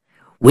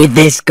 With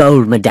this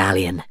gold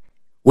medallion,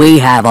 we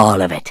have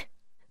all of it.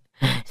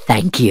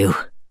 Thank you.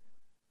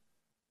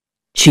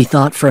 She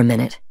thought for a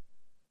minute.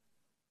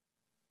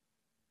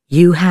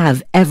 You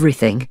have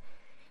everything,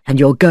 and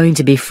you're going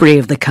to be free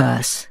of the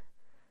curse.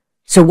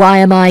 So why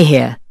am I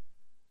here?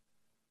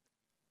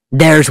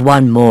 There's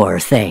one more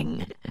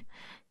thing.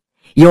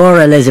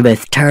 You're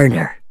Elizabeth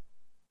Turner,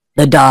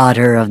 the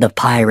daughter of the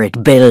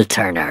pirate Bill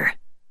Turner.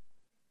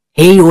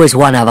 He was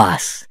one of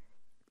us,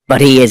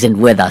 but he isn't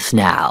with us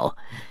now.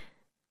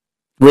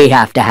 We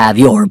have to have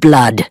your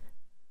blood.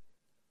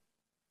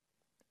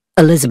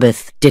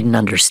 Elizabeth didn't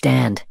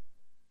understand,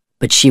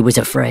 but she was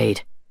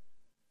afraid.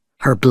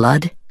 Her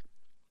blood?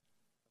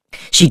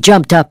 She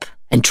jumped up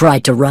and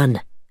tried to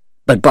run,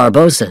 but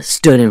Barbosa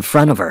stood in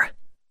front of her.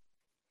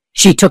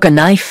 She took a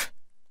knife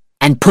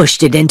and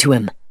pushed it into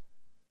him.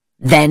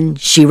 Then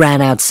she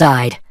ran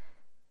outside.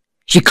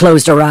 She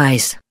closed her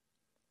eyes.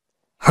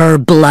 Her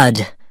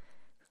blood.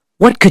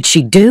 What could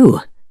she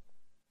do?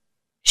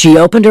 She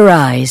opened her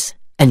eyes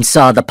and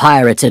saw the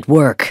pirates at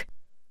work.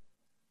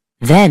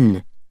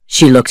 Then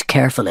she looked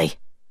carefully.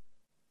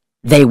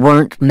 They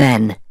weren't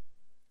men.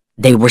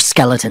 They were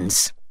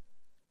skeletons.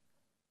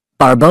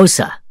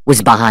 Barbosa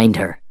was behind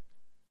her.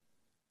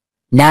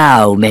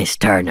 Now, Miss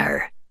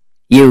Turner,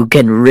 you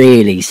can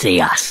really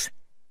see us.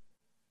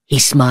 He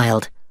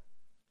smiled.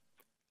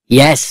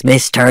 Yes,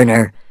 Miss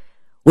Turner,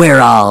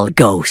 we're all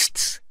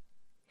ghosts.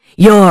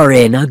 You're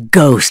in a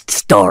ghost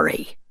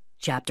story.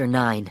 Chapter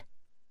 9.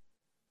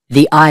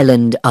 The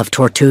Island of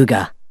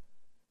Tortuga.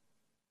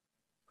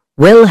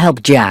 Will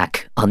helped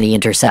Jack on the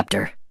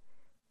interceptor.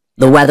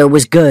 The weather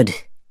was good,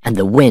 and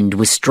the wind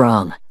was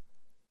strong.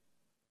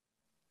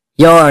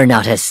 You're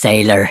not a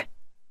sailor,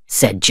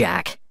 said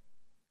Jack.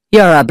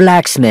 You're a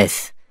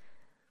blacksmith.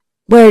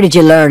 Where did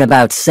you learn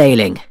about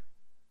sailing?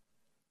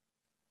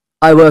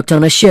 I worked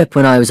on a ship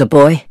when I was a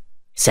boy,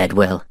 said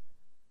Will.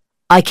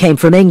 I came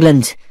from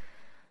England.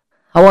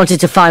 I wanted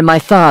to find my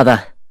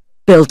father,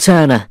 Bill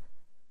Turner.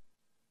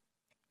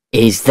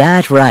 Is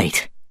that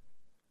right?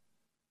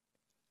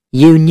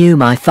 You knew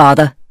my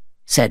father,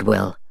 said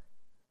Will.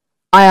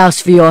 I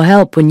asked for your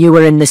help when you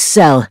were in the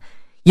cell.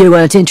 You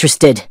weren't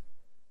interested.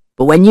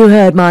 But when you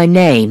heard my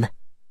name,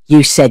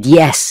 you said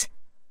yes.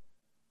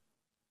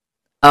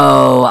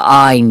 Oh,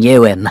 I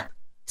knew him,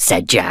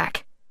 said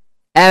Jack.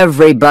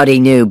 Everybody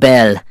knew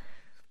Bill.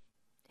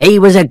 He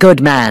was a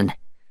good man.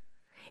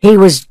 He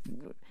was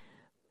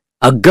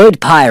a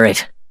good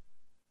pirate.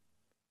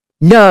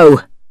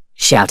 No,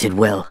 shouted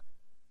Will.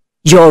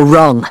 You're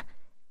wrong.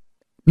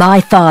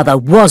 My father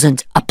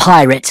wasn't a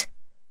pirate.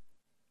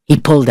 He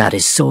pulled out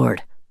his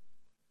sword.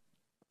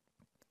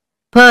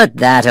 Put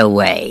that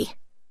away,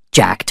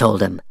 Jack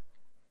told him.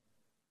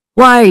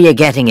 Why are you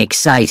getting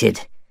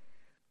excited?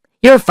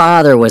 Your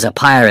father was a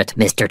pirate,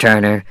 Mr.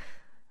 Turner.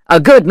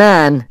 A good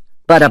man,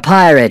 but a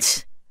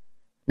pirate.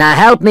 Now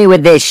help me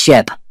with this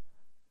ship.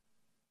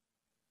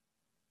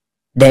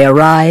 They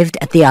arrived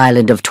at the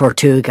island of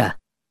Tortuga.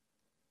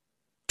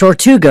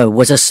 Tortuga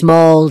was a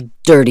small,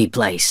 dirty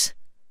place.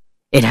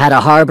 It had a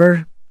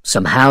harbor,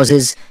 some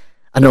houses,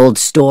 an old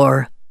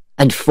store,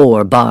 and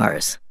 4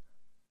 bars.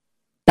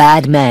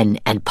 Bad men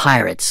and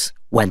pirates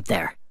went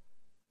there.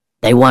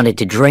 They wanted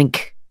to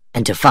drink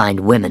and to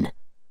find women.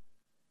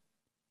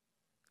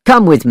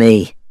 Come with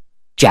me,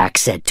 Jack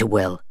said to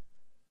Will.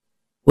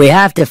 We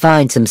have to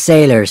find some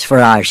sailors for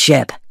our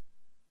ship.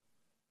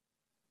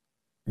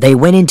 They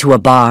went into a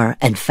bar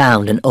and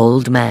found an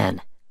old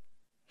man.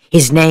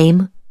 His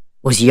name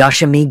was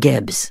Yoshimi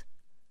Gibbs.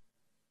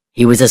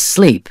 He was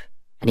asleep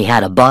and he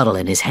had a bottle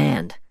in his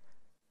hand.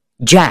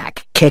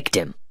 Jack kicked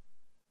him.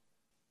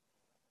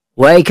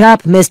 Wake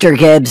up, Mr.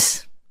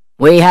 Gibbs.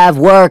 We have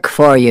work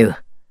for you.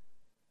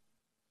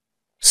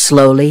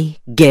 Slowly,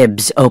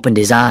 Gibbs opened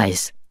his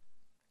eyes.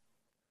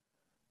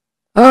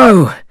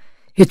 Oh,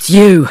 it's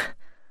you.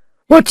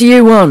 What do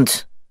you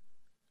want?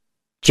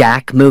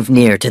 Jack moved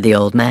near to the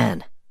old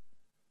man.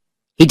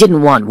 He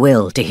didn't want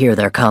Will to hear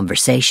their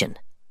conversation.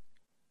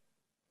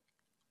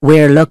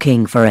 We're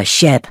looking for a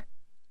ship,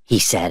 he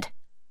said.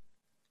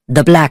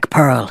 "The Black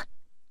Pearl."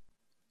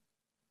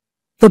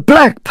 The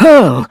Black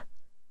Pearl?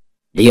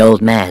 The old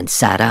man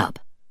sat up.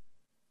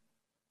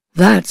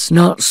 That's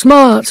not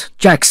smart,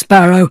 Jack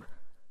Sparrow.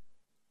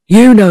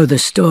 You know the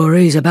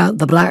stories about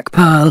the Black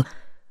Pearl.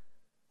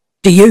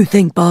 Do you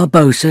think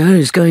Barbossa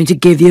is going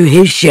to give you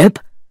his ship?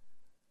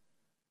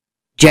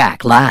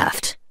 Jack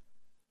laughed.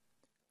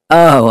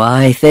 Oh,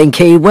 I think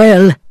he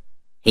will,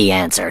 he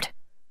answered.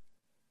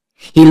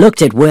 He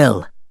looked at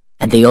Will,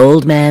 and the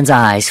old man's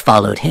eyes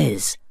followed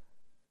his.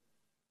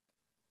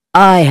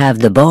 "I have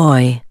the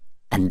boy,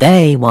 and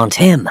they want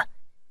him."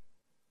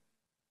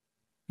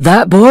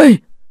 That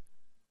boy?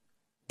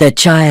 "The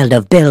child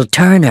of Bill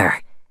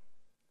Turner.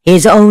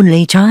 His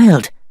only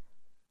child."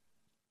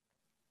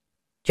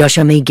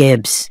 Joshua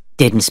Gibbs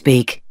didn't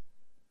speak.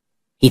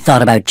 He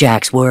thought about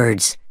Jack's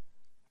words,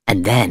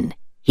 and then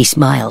he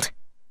smiled.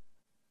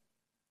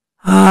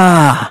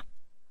 "Ah,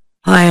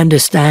 I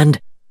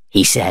understand,"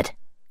 he said.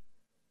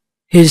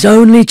 "His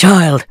only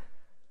child.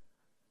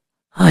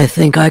 I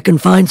think I can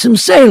find some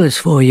sailors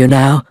for you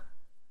now."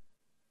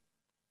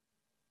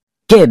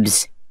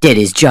 Gibbs did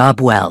his job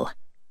well.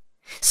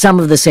 Some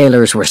of the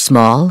sailors were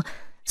small,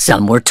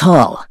 some were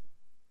tall,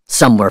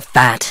 some were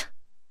fat,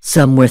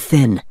 some were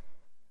thin,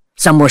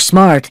 some were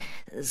smart,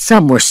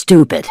 some were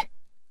stupid.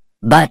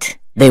 But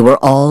they were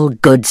all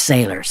good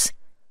sailors.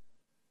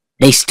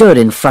 They stood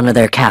in front of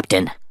their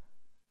captain.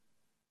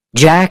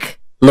 Jack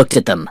looked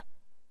at them.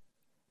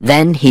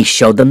 Then he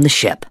showed them the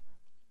ship.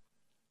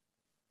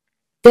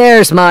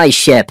 "There's my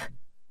ship,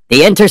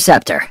 the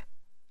Interceptor,"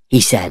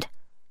 he said.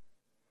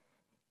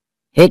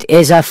 "It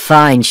is a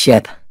fine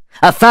ship,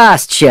 a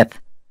fast ship.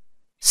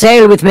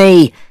 Sail with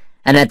me,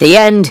 and at the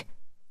end,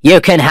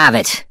 you can have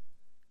it.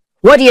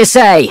 What do you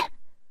say?"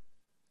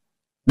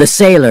 The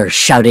sailors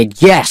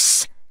shouted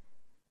yes.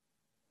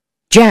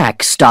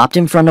 Jack stopped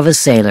in front of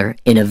a sailor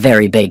in a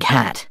very big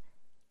hat.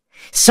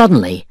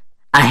 Suddenly,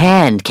 a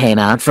hand came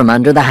out from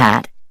under the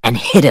hat and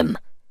hit him.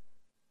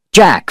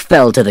 Jack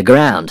fell to the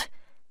ground.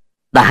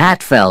 The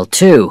hat fell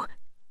too,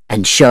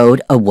 and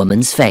showed a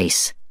woman's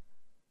face.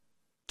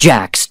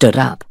 Jack stood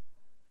up.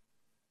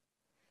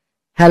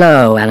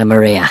 "Hello, Anna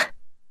Maria,"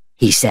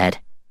 he said.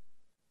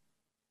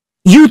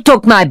 "You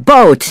took my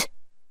boat,"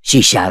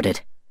 she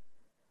shouted.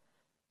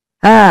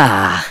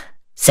 "Ah,"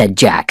 said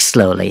Jack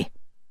slowly.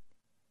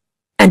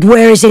 "And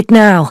where is it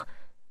now?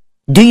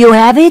 Do you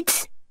have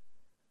it?"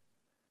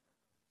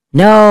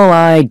 "No,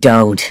 I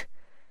don't.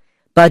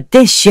 But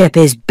this ship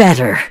is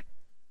better."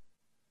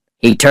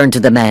 He turned to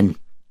the men.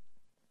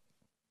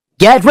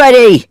 "Get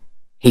ready,"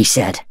 he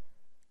said.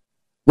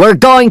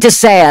 "We're going to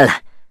sail,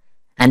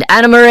 and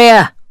Anna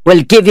Maria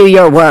will give you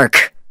your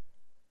work."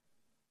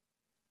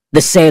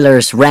 The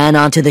sailors ran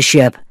onto the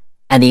ship,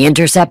 and the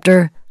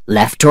Interceptor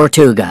left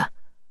Tortuga.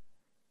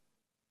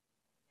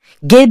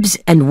 Gibbs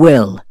and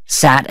Will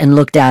sat and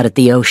looked out at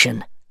the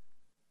ocean.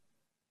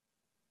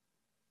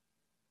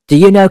 "Do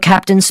you know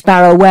Captain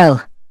Sparrow well?"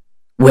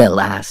 Will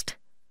asked.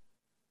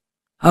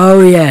 "Oh,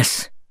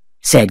 yes,"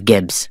 said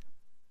Gibbs.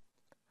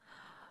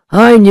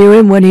 "I knew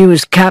him when he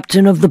was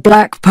captain of the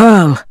Black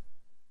Pearl."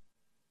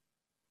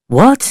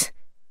 "What?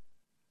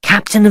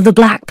 Captain of the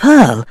Black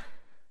Pearl?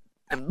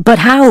 But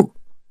how—"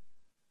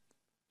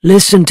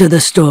 "Listen to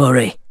the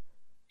story,"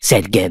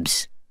 said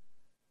Gibbs.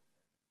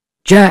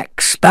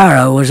 "Jack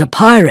Sparrow was a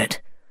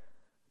pirate,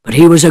 but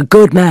he was a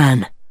good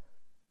man.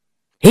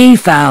 He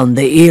found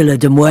the Isla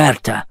de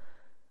Muerta,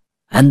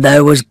 and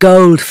there was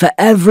gold for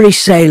every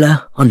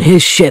sailor on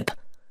his ship.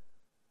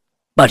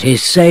 But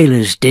his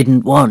sailors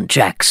didn't want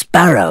Jack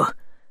Sparrow.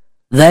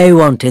 They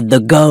wanted the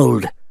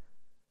gold.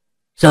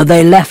 So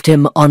they left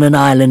him on an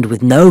island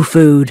with no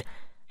food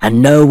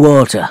and no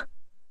water,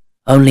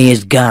 only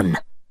his gun."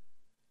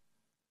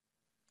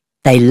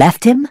 "They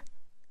left him?"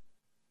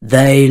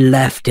 "They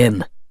left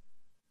him.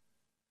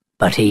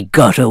 But he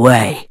got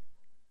away.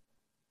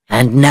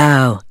 And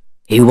now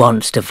he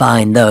wants to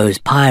find those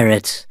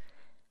pirates,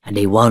 and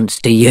he wants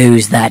to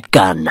use that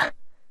gun.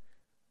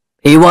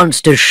 He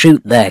wants to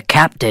shoot their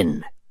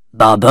captain,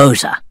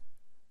 Barbossa."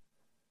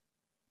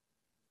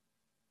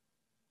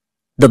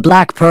 The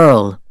Black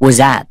Pearl was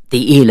at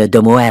the Isla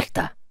de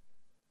Muerta.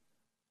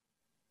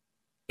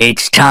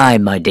 "It's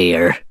time, my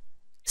dear,"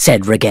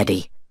 said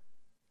Ragetti.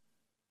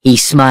 He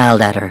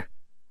smiled at her,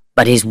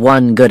 but his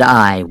one good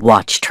eye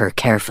watched her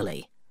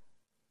carefully.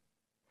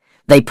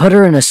 They put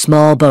her in a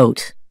small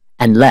boat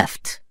and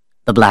left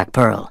the Black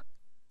Pearl.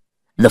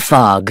 The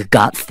fog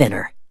got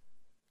thinner.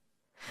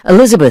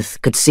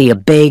 Elizabeth could see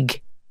a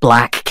big,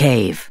 black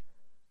cave.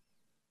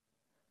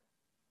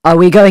 "Are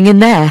we going in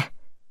there?"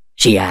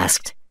 she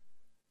asked.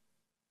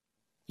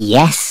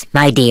 "Yes,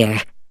 my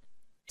dear,"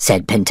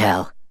 said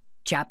Pintel.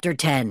 Chapter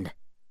 10.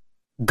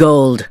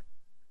 Gold.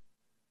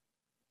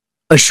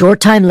 A short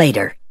time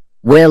later,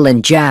 Will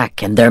and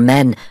Jack and their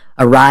men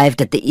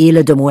arrived at the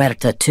Isla de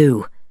Muerta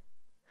too.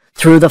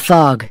 Through the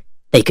fog,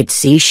 they could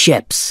see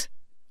ships,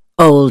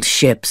 old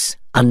ships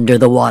under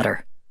the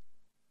water.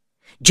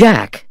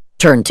 Jack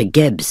turned to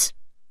Gibbs.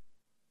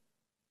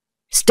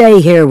 "Stay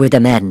here with the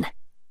men,"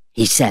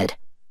 he said.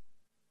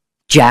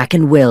 Jack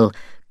and Will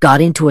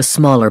got into a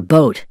smaller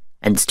boat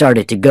and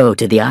started to go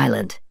to the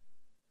island.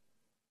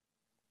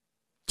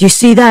 "Do you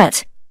see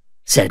that?"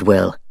 said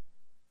Will.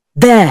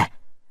 "There!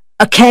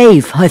 A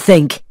cave, I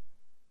think."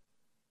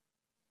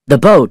 The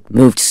boat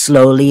moved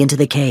slowly into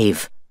the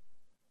cave.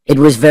 It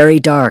was very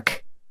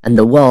dark, and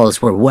the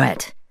walls were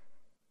wet.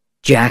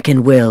 Jack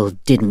and Will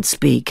didn't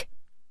speak.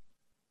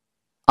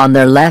 On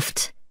their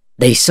left,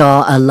 they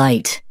saw a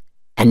light,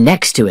 and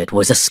next to it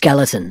was a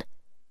skeleton.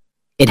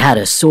 It had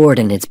a sword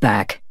in its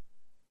back.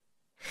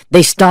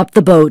 They stopped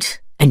the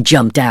boat and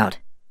jumped out.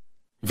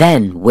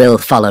 Then Will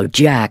followed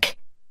Jack,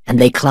 and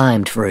they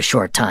climbed for a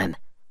short time.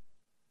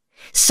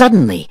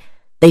 Suddenly,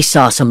 they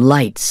saw some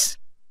lights.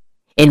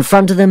 In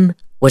front of them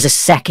was a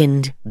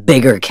second,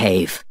 bigger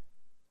cave.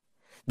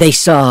 They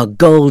saw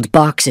gold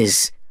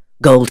boxes,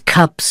 gold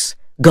cups,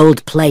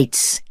 gold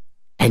plates,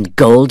 and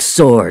gold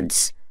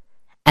swords,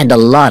 and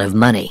a lot of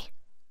money.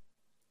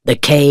 The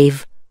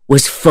cave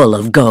was full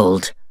of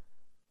gold.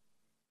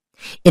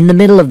 In the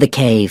middle of the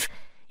cave,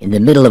 in the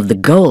middle of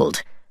the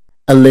gold,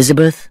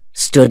 Elizabeth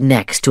stood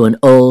next to an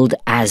old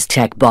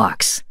Aztec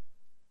box.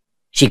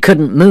 She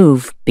couldn't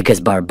move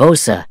because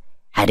Barbossa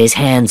had his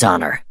hands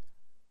on her.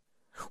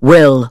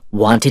 Will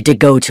wanted to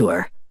go to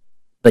her,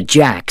 but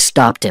Jack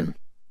stopped him.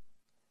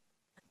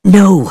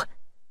 "No,"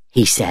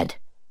 he said.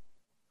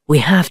 "We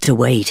have to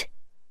wait."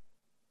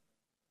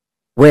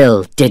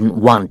 Will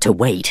didn't want to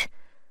wait.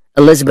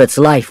 Elizabeth's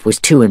life was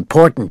too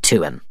important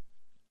to him.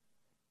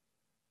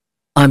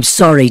 "I'm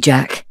sorry,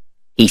 Jack,"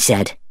 he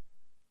said,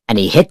 and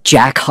he hit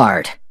Jack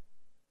hard.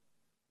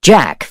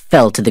 Jack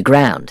fell to the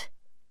ground.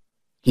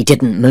 He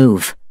didn't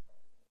move.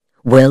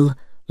 Will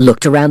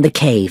looked around the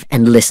cave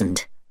and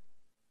listened.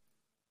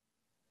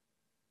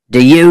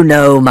 "Do you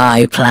know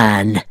my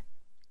plan?"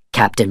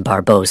 Captain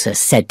Barbossa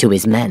said to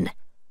his men.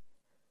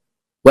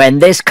 "When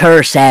this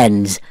curse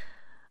ends,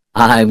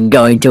 I'm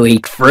going to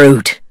eat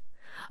fruit.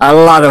 A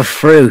lot of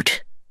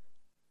fruit."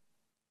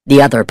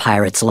 The other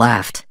pirates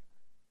laughed.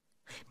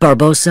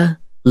 Barbossa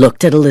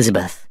looked at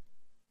Elizabeth.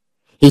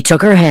 He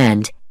took her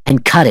hand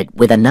and cut it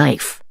with a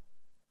knife.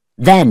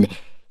 Then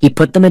he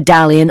put the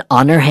medallion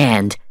on her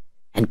hand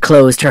and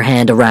closed her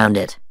hand around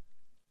it.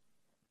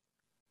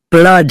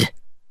 "Blood,"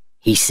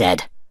 he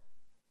said.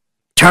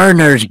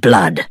 "Turner's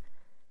blood.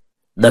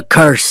 The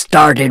curse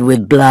started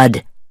with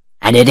blood,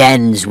 and it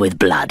ends with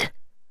blood."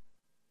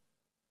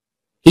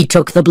 He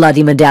took the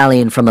bloody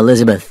medallion from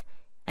Elizabeth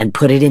and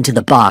put it into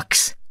the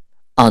box,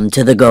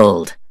 onto the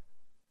gold.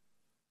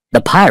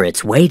 The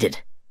pirates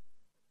waited.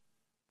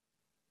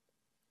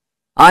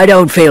 "I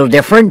don't feel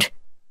different,"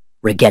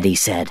 Rigetti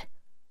said.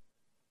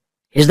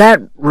 "Is that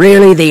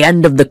really the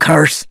end of the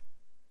curse?"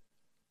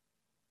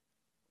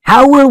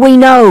 "How will we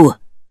know?"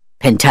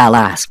 Pintel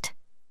asked.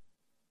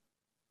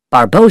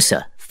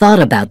 Barbossa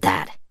thought about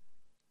that.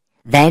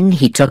 Then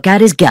he took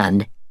out his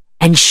gun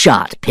and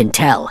shot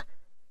Pintel.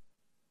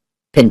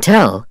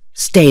 Pintel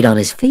stayed on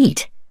his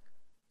feet.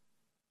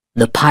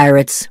 The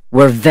pirates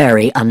were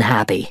very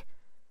unhappy.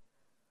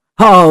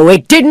 "Oh,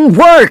 it didn't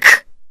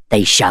work!"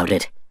 they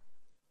shouted.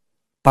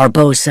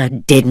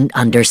 Barbossa didn't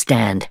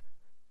understand.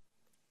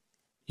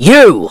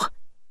 "You,"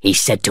 he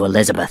said to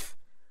Elizabeth.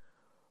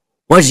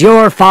 "Was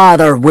your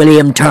father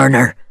William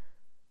Turner?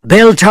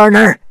 Bill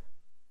Turner?"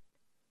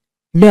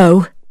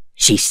 "No,"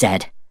 she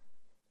said.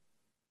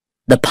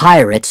 The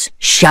pirates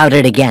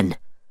shouted again.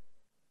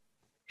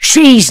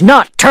 "She's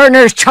not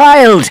Turner's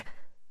child!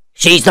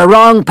 She's the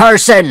wrong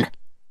person!"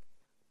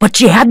 "But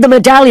she had the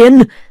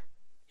medallion!"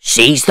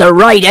 "She's the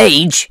right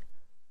age!"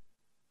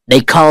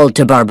 They called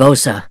to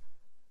Barbossa.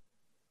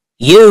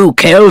 "You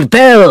killed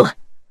Bill!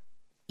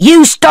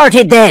 You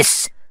started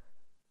this!"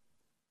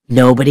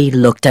 Nobody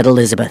looked at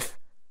Elizabeth.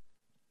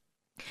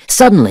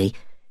 Suddenly,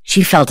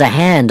 she felt a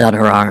hand on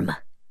her arm.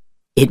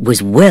 It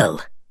was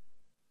Will.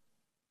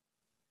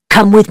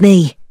 "Come with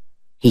me,"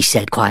 he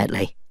said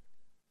quietly.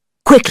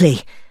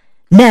 "Quickly,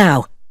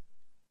 now."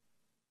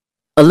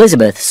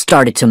 Elizabeth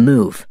started to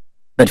move,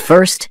 but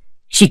first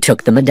she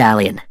took the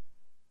medallion.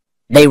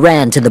 They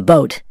ran to the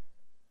boat.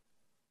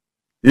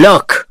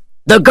 "Look,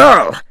 the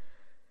girl!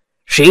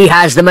 She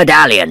has the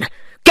medallion!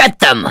 Get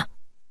them!"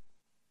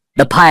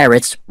 The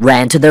pirates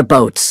ran to their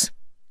boats.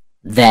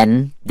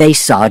 Then they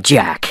saw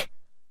Jack.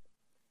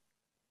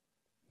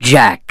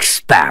 "Jack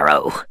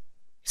Sparrow,"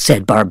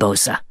 said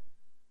Barbossa.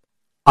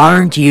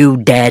 "Aren't you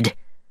dead?"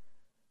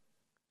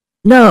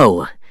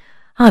 "No,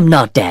 I'm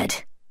not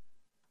dead."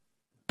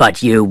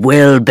 "But you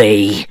will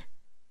be."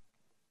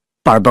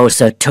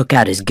 Barbossa took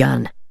out his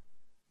gun.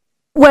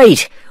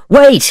 "Wait,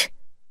 wait,"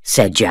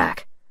 said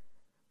Jack.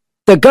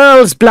 "The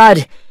girl's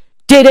blood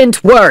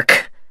didn't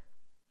work."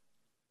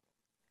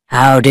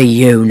 "How do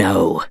you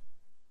know?"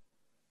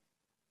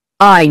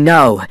 "I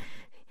know.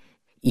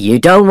 You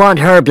don't want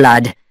her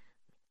blood.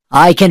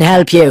 I can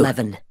help you."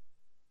 11.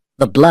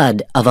 The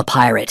blood of a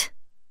pirate.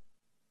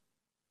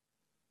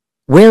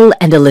 Will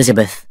and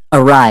Elizabeth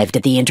arrived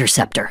at the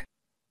interceptor.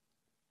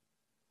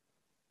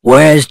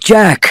 "Where's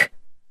Jack?"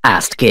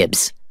 asked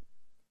Gibbs.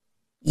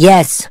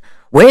 "Yes,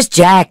 where's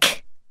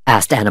Jack?"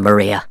 asked Anna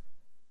Maria.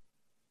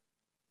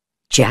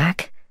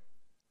 Jack?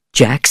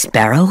 Jack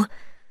Sparrow?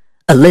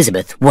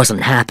 Elizabeth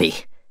wasn't happy.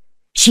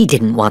 She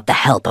didn't want the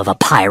help of a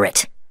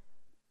pirate.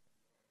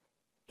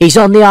 "He's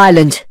on the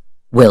island,"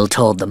 Will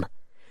told them.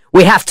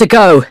 "We have to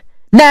go,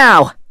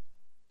 now!"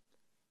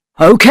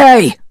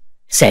 "Okay,"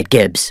 said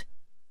Gibbs.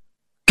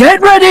 "Get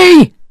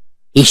ready!"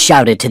 he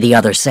shouted to the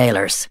other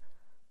sailors.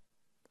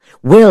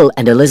 Will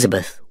and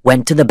Elizabeth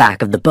went to the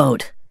back of the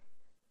boat.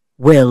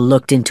 Will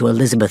looked into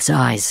Elizabeth's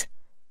eyes.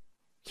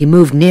 He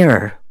moved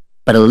nearer,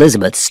 but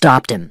Elizabeth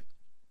stopped him.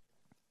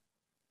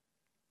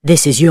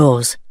 "This is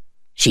yours,"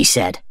 she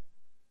said.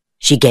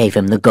 She gave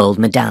him the gold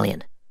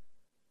medallion.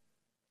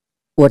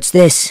 "What's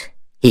this?"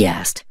 he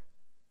asked.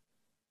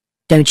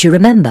 "Don't you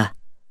remember?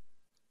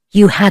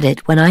 You had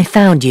it when I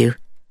found you."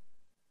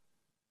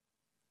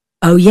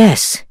 "Oh,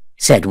 yes,"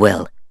 said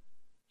Will.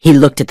 He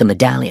looked at the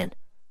medallion.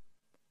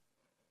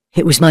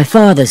 "It was my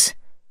father's."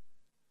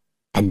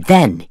 And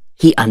then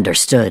he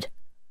understood.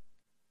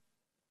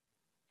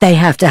 "They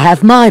have to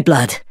have my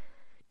blood,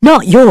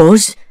 not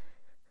yours.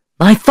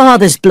 My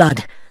father's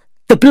blood,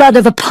 the blood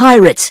of a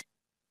pirate."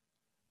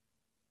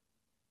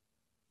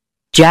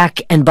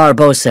 Jack and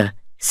Barbossa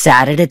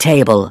sat at a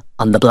table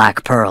on the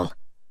Black Pearl.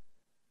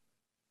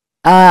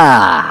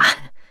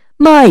 "Ah,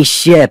 my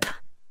ship,"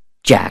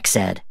 Jack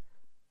said.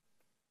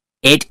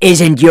 "It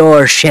isn't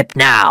your ship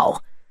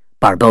now,"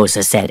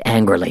 Barbossa said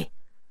angrily.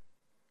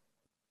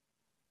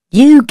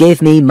 "You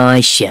give me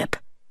my ship,"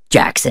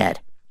 Jack said,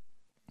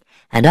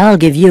 "and I'll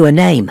give you a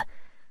name.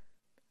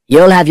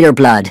 You'll have your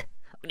blood,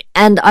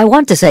 and I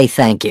want to say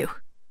thank you."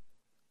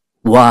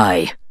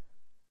 "Why?"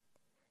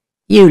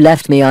 "You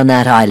left me on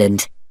that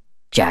island,"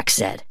 Jack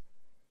said.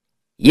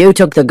 "You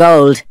took the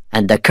gold,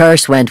 and the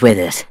curse went with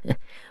it.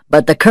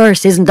 But the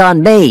curse isn't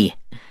on me,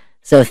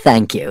 so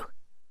thank you."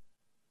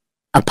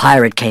 A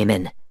pirate came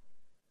in.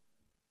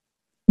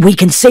 "We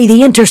can see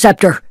the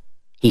interceptor,"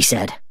 he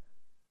said.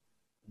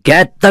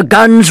 "Get the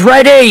guns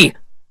ready!"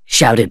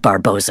 shouted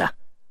Barbossa.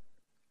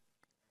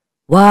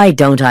 "Why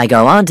don't I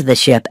go onto the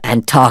ship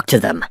and talk to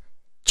them?"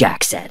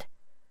 Jack said.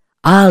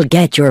 "I'll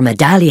get your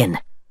medallion."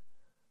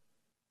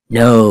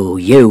 "No,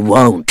 you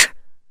won't,"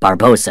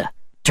 Barbossa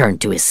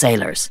turned to his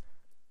sailors.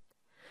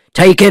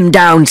 "Take him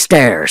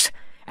downstairs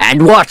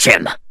and watch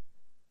him."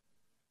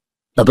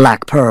 The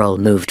Black Pearl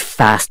moved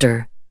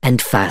faster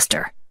and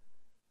faster.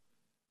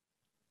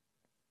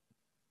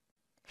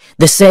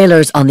 The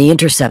sailors on the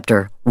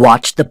interceptor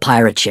watched the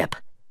pirate ship.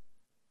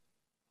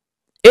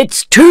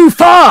 "It's too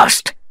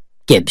fast!"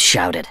 Gibbs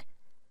shouted.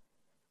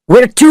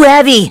 "We're too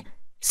heavy,"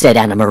 said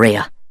Anna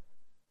Maria.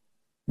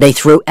 They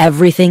threw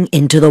everything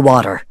into the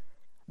water.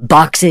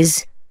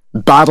 Boxes,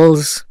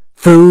 bottles,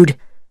 food.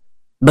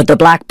 But the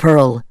Black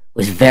Pearl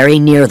was very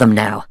near them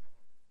now.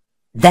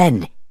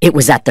 Then it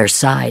was at their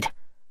side.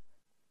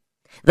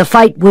 The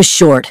fight was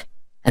short,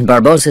 and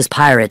Barbossa's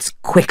pirates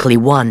quickly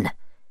won.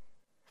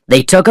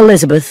 They took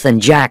Elizabeth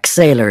and Jack's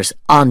sailors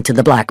onto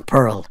the Black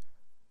Pearl.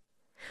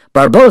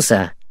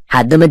 Barbossa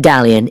had the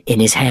medallion in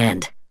his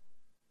hand.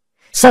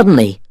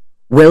 Suddenly,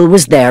 Will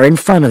was there in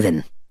front of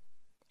him.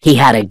 He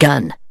had a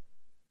gun.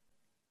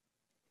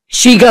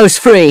 "She goes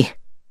free,"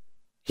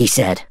 he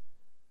said.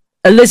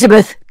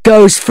 "Elizabeth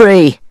goes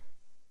free."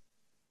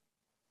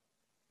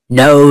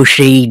 "No,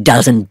 she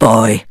doesn't,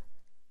 boy,"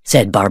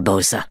 said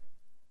Barbossa.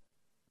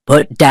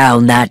 "Put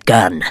down that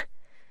gun.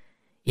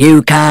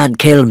 You can't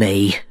kill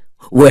me.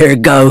 We're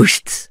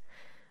ghosts.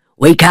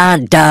 We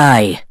can't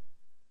die."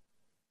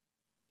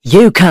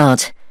 "You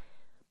can't,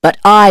 but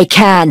I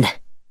can."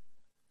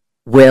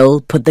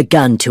 Will put the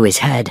gun to his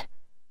head.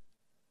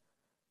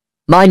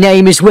 "My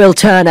name is Will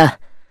Turner.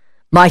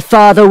 My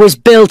father was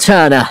Bill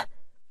Turner.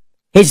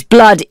 His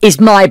blood is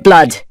my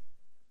blood."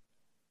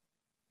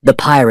 The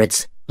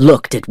pirates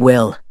looked at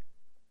Will.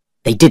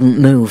 They didn't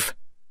move.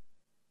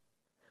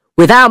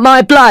 "Without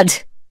my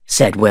blood,"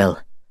 said Will,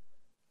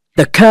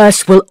 "the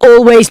curse will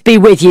always be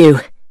with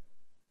you."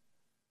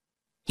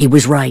 He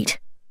was right.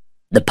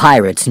 The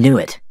pirates knew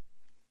it.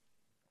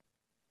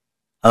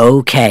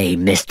 "Okay,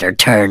 Mr.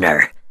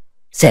 Turner,"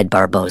 said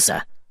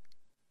Barbossa.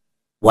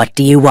 "What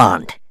do you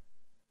want?"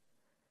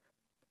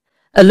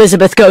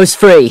 "Elizabeth goes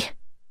free."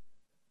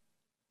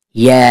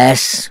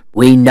 "Yes,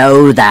 we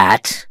know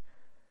that.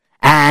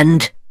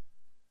 And—"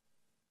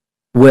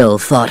 Will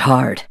thought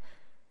hard.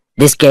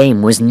 This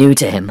game was new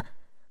to him.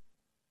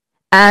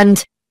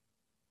 And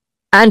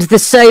the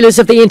sailors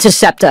of the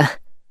interceptor."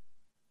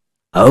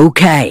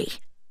 "Okay,"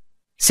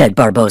 said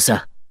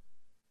Barbossa.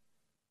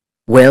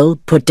 Will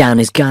put down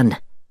his gun.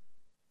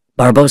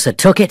 Barbossa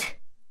took it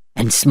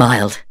and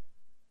smiled.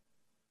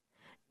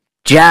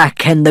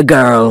 "Jack and the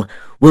girl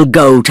will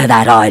go to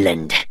that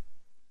island,"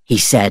 he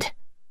said.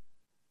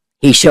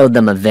 He showed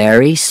them a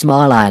very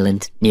small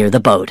island near the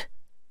boat.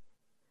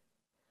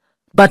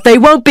 "But they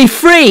won't be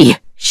free!"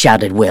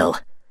 shouted Will.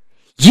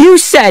 "You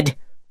said—"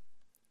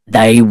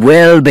 "They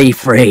will be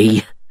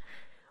free,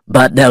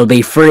 but they'll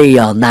be free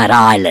on that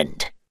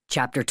island."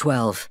 Chapter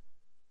 12.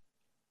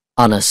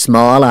 On a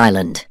small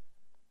island.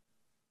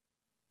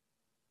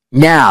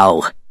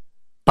 "Now,"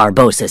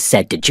 Barbossa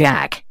said to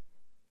Jack,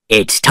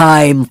 It's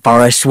time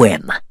for a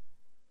swim.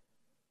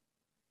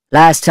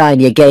 Last time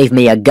you gave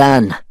me a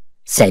gun,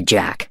 said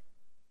Jack.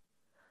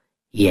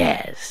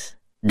 Yes,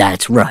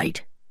 that's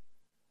right.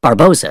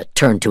 Barbossa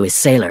turned to his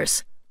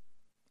sailors.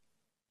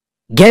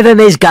 Give him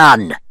his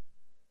gun.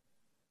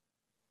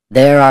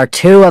 There are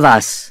 2 of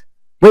us.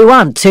 We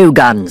want 2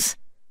 guns.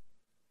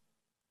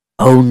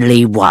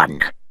 Only one.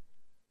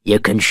 You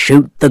can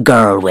shoot the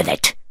girl with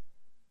it.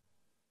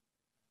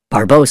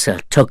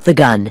 Barbossa took the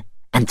gun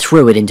and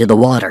threw it into the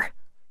water.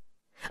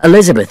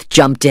 Elizabeth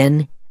jumped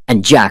in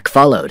and Jack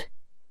followed.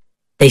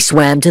 They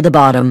swam to the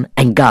bottom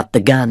and got the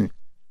gun.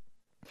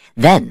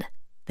 Then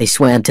they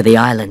swam to the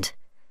island.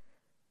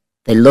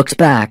 They looked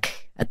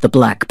back at the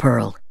Black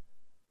Pearl.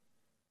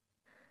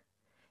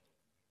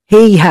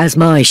 "He has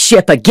my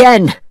ship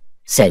again,"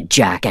 said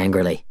Jack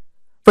angrily.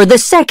 "For the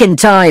 2nd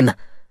time."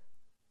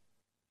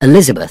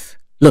 Elizabeth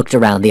looked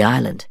around the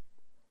island.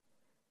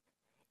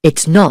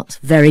 "It's not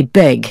very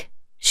big,"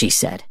 she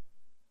said.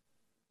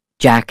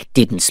 Jack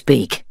didn't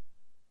speak.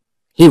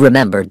 He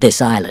remembered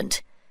this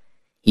island.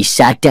 He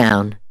sat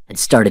down and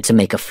started to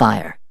make a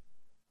fire.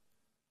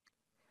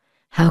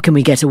 "How can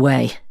we get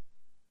away?"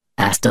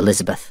 asked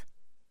Elizabeth.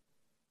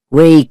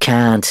 "We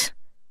can't."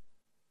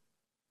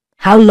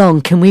 "How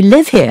long can we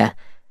live here?"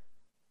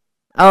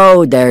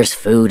 "Oh, there's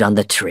food on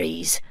the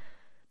trees.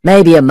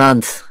 Maybe a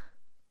month.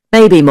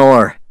 Maybe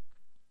more."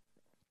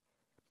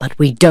 "But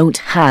we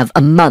don't have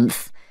a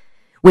month.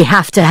 We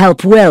have to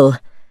help Will.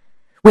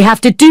 We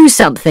have to do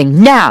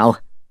something now."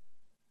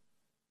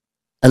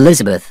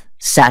 Elizabeth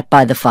sat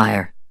by the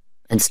fire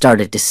and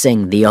started to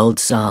sing the old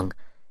song.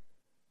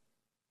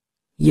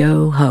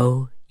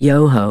 "Yo-ho,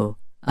 yo-ho,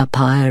 a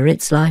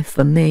pirate's life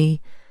for me.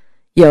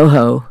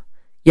 Yo-ho,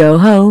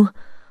 yo-ho,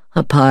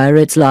 a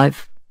pirate's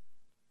life.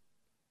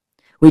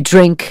 We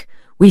drink,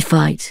 we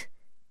fight,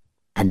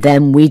 and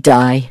then we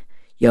die.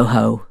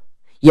 Yo-ho,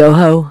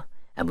 yo-ho,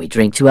 and we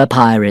drink to a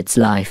pirate's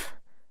life."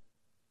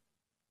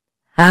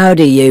 "How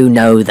do you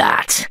know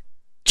that?"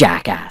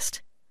 Jack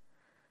asked.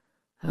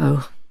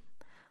 "Oh,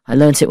 I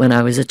learnt it when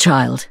I was a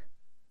child."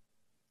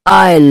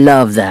 "I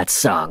love that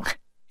song,"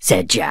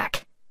 said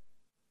Jack.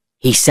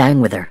 He sang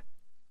with her.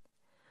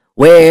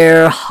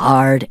 "We're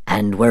hard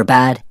and we're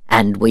bad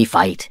and we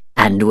fight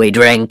and we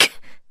drink."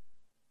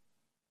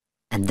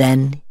 And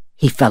then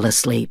he fell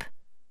asleep.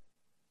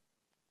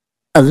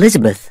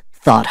 Elizabeth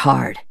thought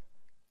hard.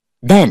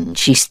 Then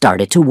she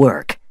started to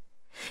work.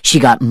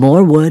 She got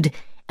more wood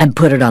and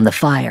put it on the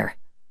fire.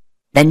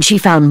 Then she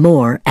found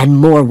more and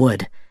more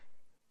wood.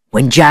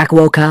 When Jack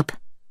woke up,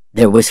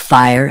 there was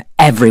fire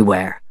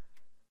everywhere.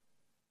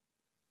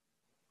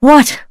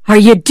 "What are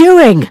you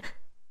doing?"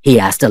 he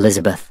asked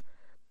Elizabeth.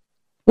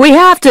 "We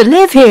have to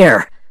live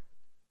here."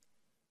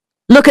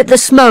 "Look at the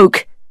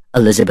smoke,"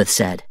 Elizabeth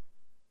said.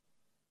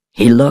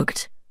 He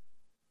looked.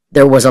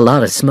 There was a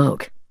lot of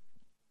smoke.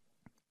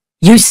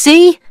 "You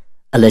see?"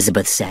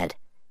 Elizabeth said.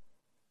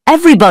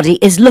 "Everybody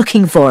is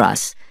looking for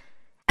us,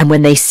 and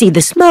when they see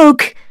the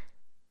smoke—"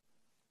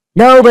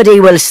 "Nobody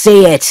will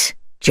see it,"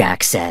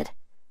 Jack said.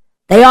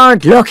 "They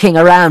aren't looking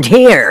around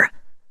here."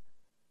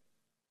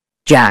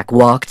 Jack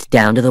walked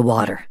down to the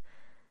water.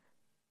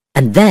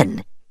 And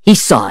then he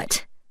saw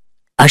it.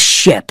 A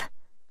ship.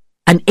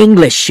 An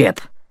English ship.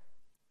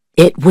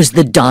 It was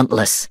the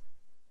Dauntless.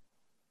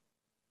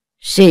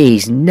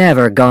 "She's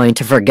never going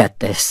to forget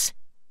this,"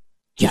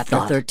 he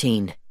thought. Chapter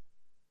 13.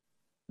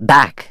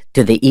 Back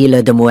to the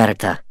Isla de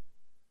Muerta.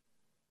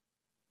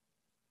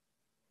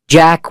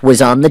 Jack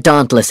was on the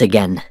Dauntless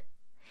again,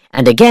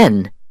 and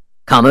again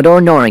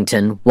Commodore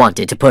Norrington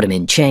wanted to put him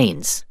in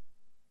chains.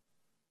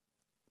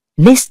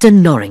 "Mr.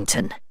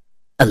 Norrington,"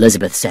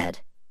 Elizabeth said,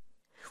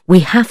 "we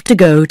have to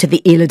go to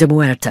the Isla de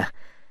Muerta.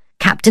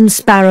 Captain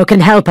Sparrow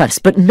can help us,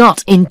 but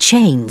not in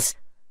chains."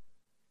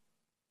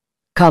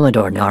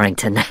 "Commodore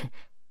Norrington,"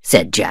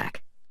 said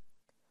Jack,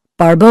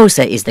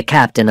 "Barbossa is the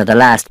captain of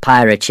the last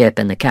pirate ship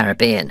in the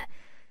Caribbean.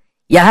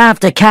 You have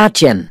to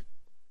catch him.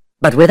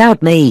 But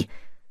without me,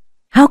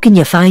 how can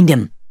you find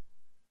him?"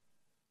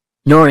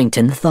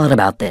 Norrington thought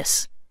about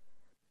this.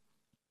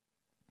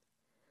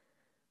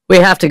 "We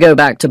have to go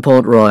back to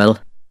Port Royal,"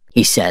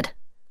 he said.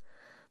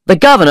 "The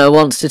governor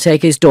wants to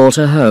take his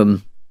daughter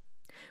home.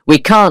 We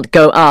can't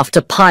go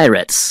after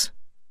pirates."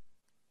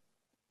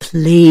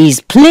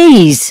 "Please,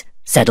 please,"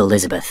 said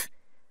Elizabeth.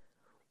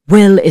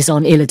 "Will is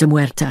on Isla de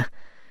Muerta.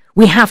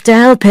 We have to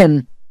help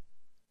him."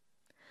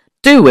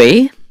 "Do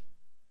we?"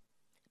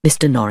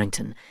 "Mr.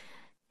 Norrington,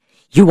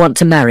 you want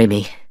to marry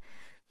me.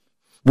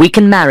 We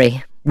can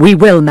marry. We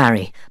will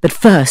marry. But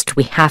first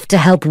we have to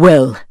help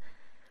Will.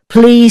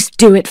 Please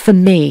do it for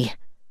me."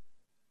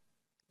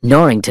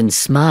 Norrington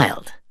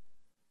smiled.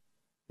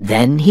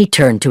 Then he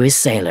turned to his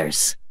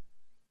sailors.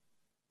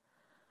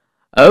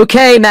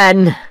 "Okay,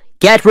 men,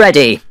 get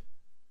ready.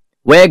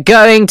 We're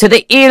going to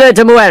the Isla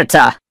de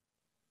Muerta."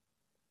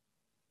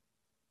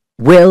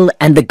 Will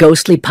and the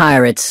ghostly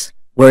pirates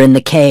were in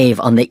the cave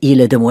on the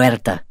Isla de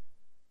Muerta.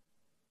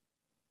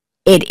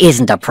 "It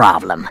isn't a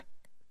problem,"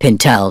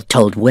 Pintel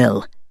told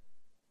Will.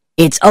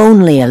 "It's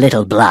only a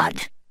little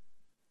blood."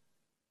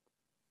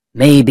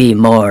 Maybe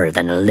more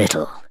than a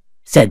little,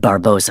 said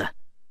Barbossa.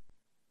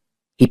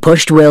 He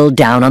pushed Will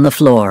down on the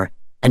floor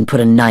and put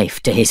a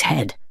knife to his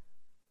head.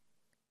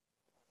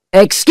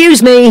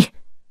 Excuse me!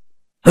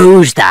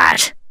 Who's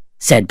that?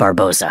 Said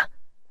Barbossa.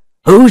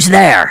 Who's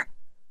there?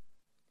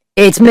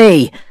 It's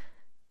me,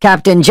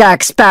 Captain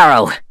Jack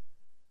Sparrow.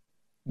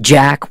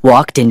 Jack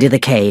walked into the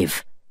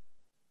cave.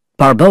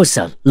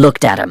 Barbossa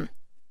looked at him.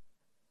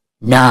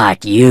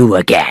 Not you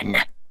again,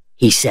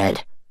 he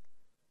said.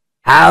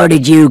 How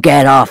did you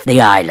get off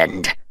the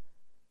island?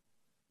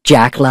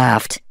 Jack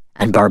laughed,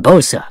 and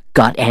Barbossa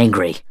got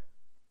angry.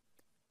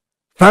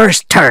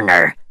 First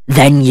Turner,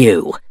 then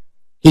you,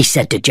 he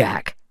said to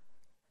Jack.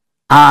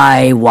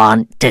 I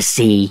want to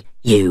see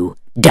you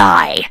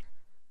die.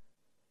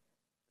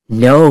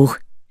 No,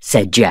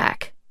 said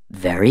Jack,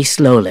 very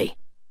slowly.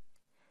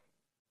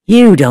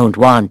 You don't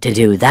want to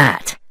do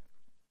that.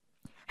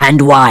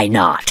 And why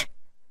not?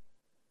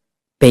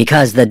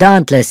 Because the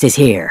Dauntless is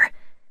here.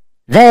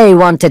 They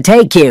want to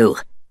take you.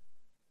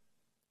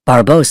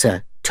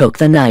 Barbossa took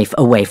the knife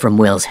away from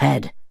Will's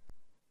head.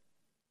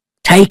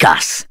 Take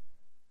us.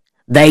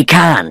 They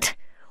can't.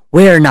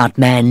 We're not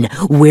men,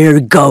 we're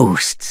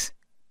ghosts.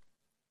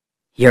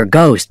 You're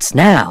ghosts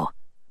now,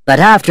 but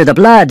after the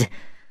blood,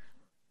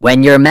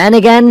 when you're men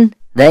again,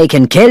 they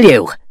can kill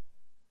you.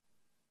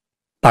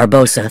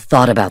 Barbossa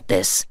thought about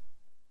this.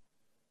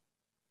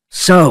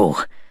 So,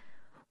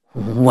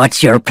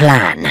 what's your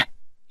plan?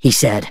 He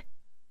said.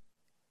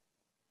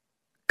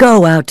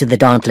 Go out to the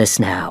Dauntless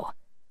now.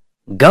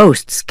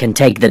 Ghosts can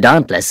take the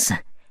Dauntless.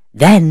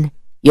 Then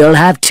you'll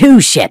have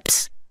 2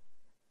 ships.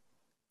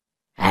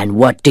 And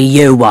what do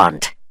you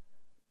want?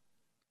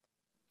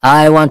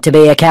 I want to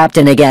be a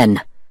captain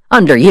again.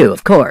 Under you,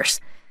 of course.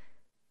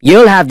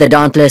 You'll have the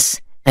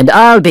Dauntless, and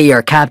I'll be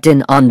your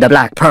captain on the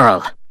Black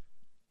Pearl.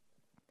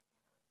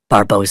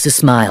 Barbossa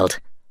smiled.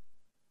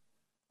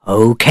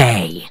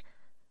 Okay,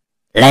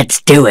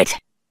 let's do it.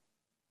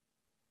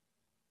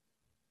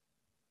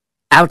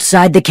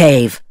 Outside the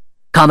cave,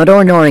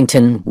 Commodore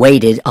Norrington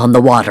waited on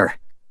the water.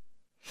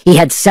 He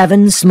had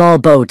 7 small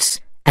boats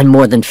and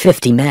more than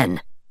 50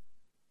 men.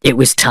 It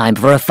was time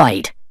for a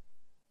fight.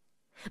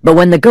 But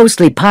when the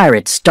ghostly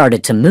pirates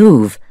started to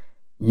move,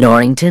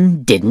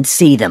 Norrington didn't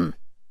see them.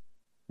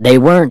 They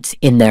weren't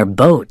in their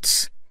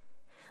boats.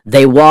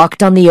 They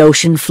walked on the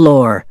ocean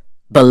floor,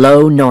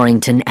 below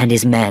Norrington and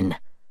his men.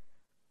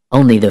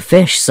 Only the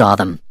fish saw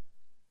them.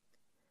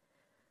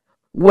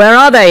 Where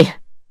are they?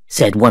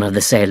 Said one of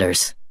the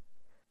sailors.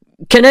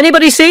 Can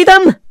anybody see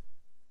them?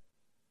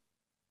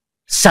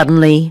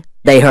 Suddenly,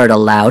 they heard a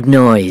loud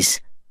noise.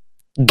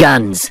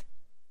 Guns.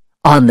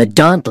 On the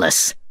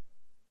Dauntless.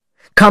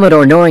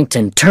 Commodore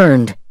Norrington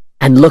turned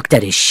and looked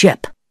at his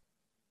ship.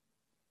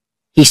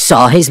 He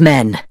saw his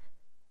men,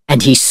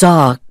 and he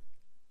saw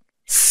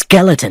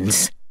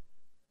skeletons.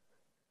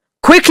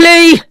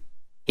 Quickly!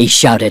 He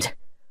shouted.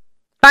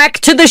 Back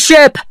to the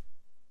ship!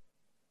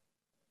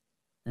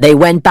 They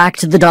went back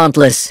to the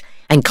Dauntless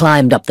and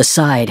climbed up the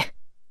side.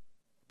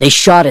 They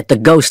shot at the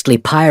ghostly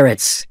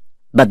pirates,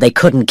 but they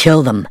couldn't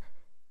kill them.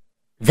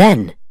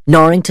 Then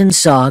Norrington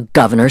saw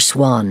Governor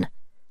Swan.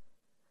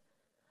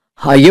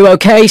 Are you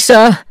okay,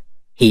 sir?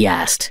 He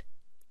asked.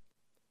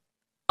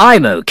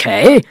 I'm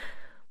okay,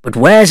 but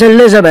where's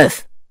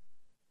Elizabeth?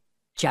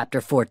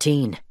 Chapter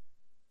 14.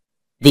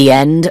 The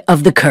End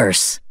of the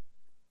Curse.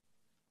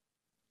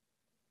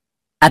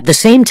 At the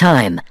same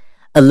time,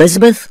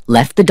 Elizabeth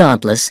left the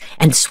Dauntless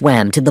and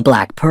swam to the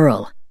Black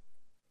Pearl.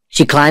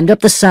 She climbed up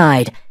the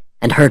side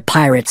and heard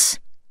pirates.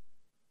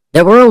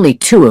 There were only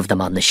 2 of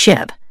them on the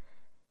ship.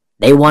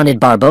 They wanted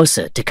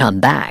Barbossa to come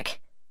back.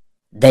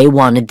 They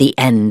wanted the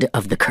end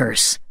of the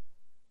curse.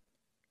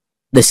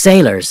 The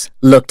sailors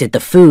looked at the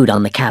food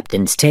on the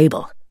captain's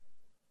table.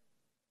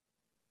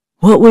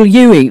 What will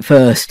you eat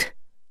first?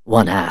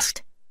 One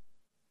asked.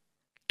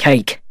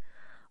 Cake.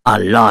 A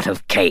lot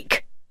of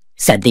cake,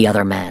 said the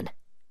other man.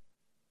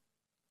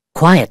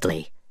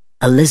 Quietly,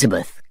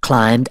 Elizabeth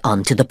climbed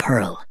onto the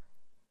Pearl.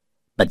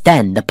 But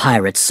then the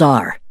pirates saw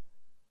her.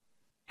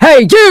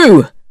 Hey,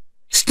 you!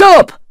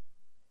 Stop!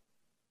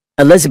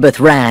 Elizabeth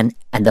ran,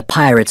 and the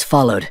pirates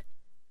followed.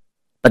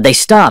 But they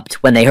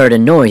stopped when they heard a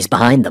noise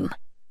behind them.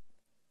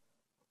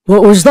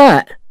 What was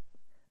that?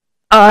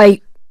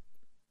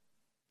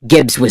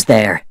 Gibbs was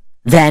there,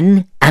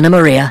 then Anna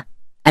Maria,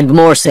 and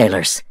more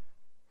sailors.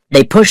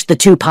 They pushed the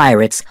 2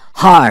 pirates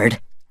hard,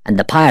 and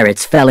the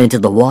pirates fell into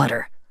the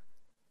water.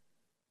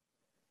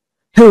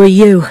 Who are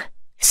you?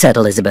 Said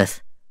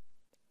Elizabeth.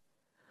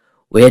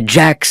 We're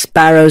Jack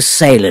Sparrow's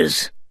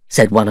sailors,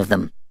 said one of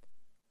them.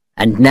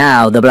 And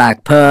now the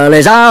Black Pearl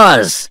is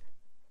ours!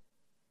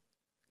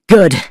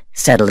 Good,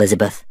 said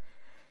Elizabeth.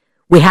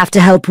 We have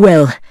to help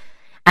Will.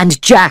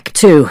 And Jack,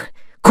 too.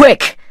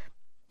 Quick!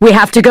 We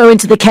have to go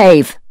into the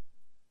cave.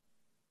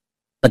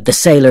 But the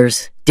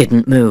sailors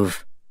didn't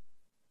move.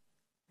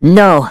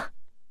 No,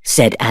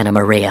 said Anna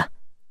Maria.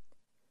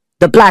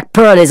 The Black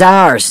Pearl is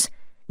ours,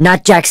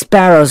 not Jack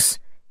Sparrow's.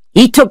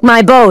 He took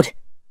my boat.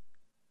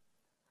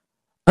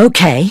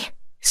 Okay,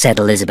 said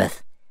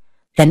Elizabeth.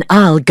 Then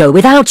I'll go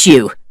without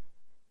you.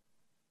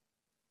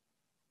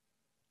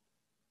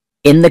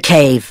 In the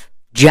cave,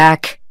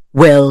 Jack,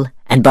 Will,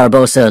 and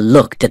Barbossa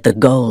looked at the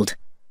gold.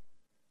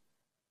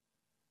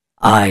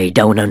 I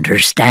don't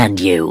understand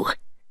you,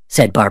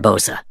 said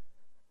Barbossa.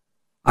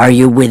 Are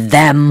you with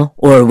them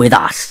or with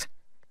us?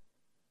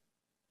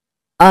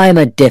 I'm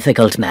a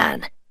difficult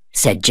man,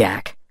 said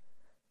Jack.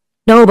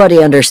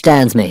 Nobody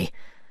understands me.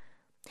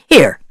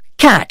 Here,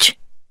 catch,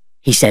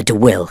 he said to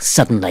Will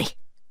suddenly.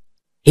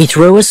 He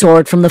threw a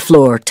sword from the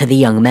floor to the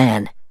young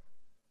man.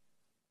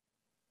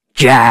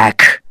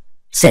 Jack,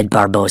 said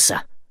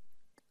Barbossa,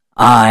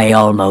 I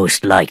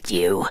almost liked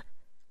you.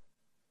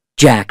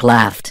 Jack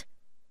laughed.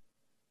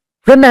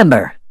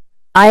 Remember,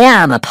 I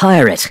am a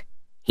pirate,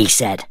 he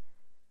said.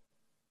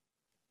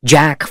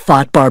 Jack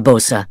fought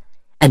Barbossa,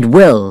 and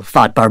Will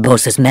fought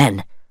Barbossa's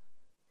men.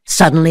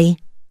 Suddenly,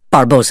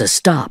 Barbossa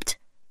stopped.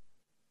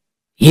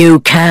 You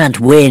can't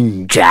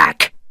win,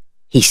 Jack,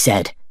 he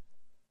said.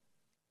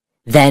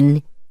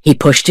 Then he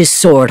pushed his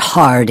sword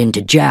hard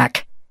into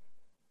Jack.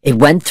 It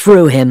went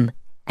through him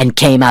and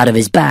came out of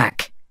his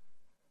back.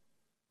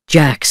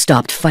 Jack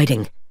stopped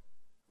fighting.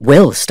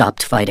 Will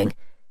stopped fighting.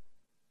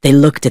 They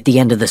looked at the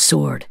end of the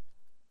sword.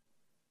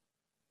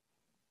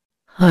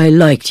 I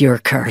liked your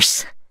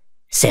curse,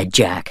 said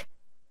Jack.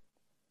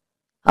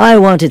 I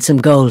wanted some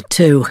gold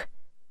too.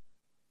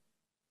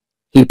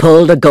 He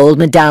pulled a gold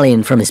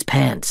medallion from his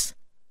pants.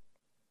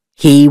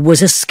 He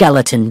was a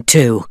skeleton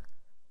too.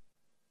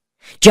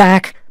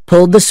 Jack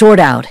pulled the sword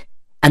out,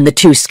 and the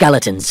two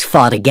skeletons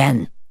fought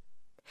again.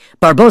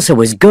 Barbossa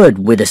was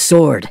good with a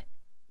sword,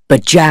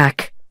 but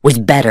Jack was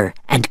better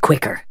and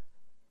quicker.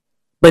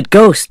 But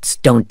ghosts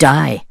don't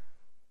die.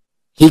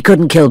 He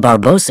couldn't kill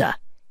Barbossa,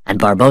 and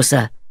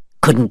Barbossa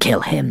couldn't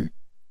kill him.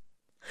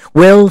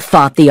 Will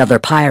fought the other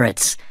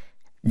pirates.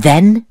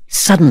 Then,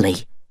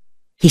 suddenly,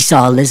 he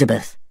saw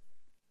Elizabeth.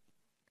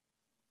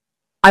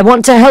 I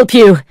want to help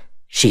you,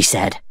 she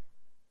said.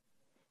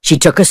 She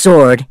took a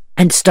sword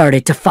and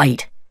started to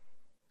fight.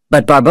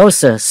 But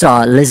Barbossa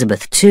saw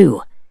Elizabeth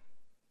too.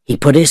 He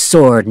put his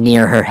sword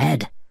near her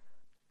head.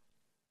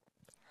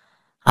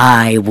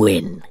 I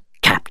win,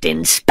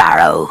 Captain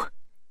Sparrow,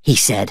 he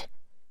said.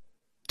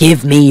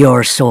 Give me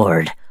your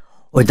sword,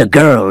 or the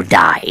girl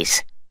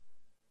dies.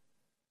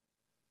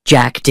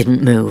 Jack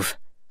didn't move.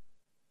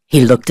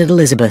 He looked at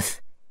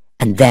Elizabeth,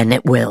 and then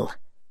at Will.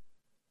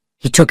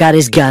 He took out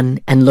his gun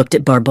and looked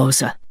at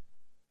Barbossa.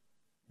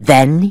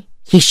 Then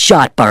he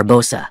shot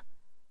Barbossa.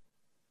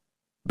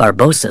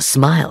 Barbossa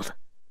smiled.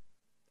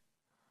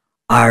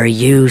 Are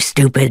you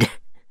stupid?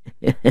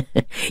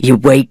 You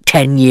wait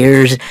 10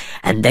 years,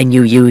 and then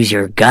you use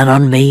your gun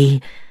on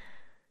me?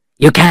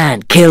 You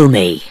can't kill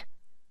me.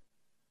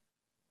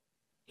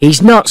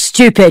 He's not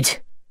stupid,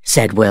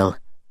 said Will.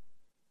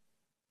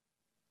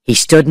 He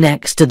stood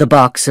next to the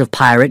box of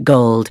pirate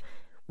gold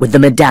with the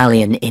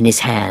medallion in his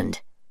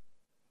hand.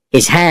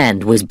 His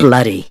hand was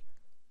bloody.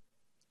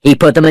 He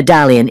put the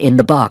medallion in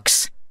the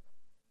box.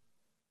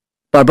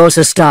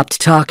 Barbossa stopped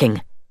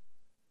talking.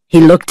 He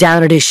looked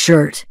down at his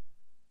shirt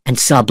and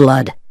saw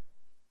blood.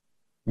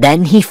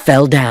 Then he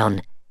fell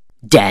down,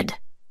 dead.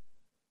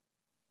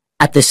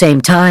 At the same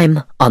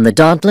time, on the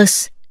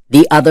Dauntless,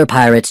 the other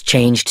pirates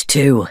changed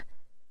too.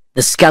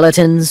 The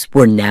skeletons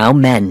were now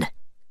men.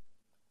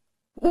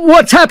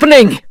 What's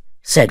happening?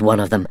 Said one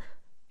of them.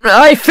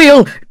 I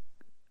feel...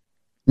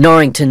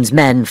 Norrington's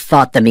men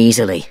fought them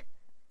easily.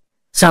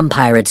 Some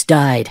pirates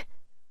died.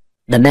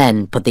 The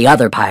men put the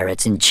other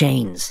pirates in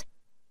chains.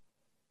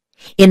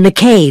 In the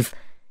cave,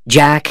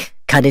 Jack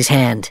cut his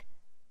hand.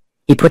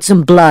 He put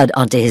some blood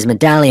onto his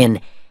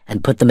medallion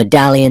and put the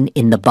medallion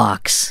in the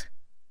box.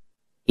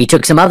 He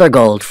took some other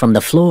gold from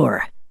the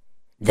floor.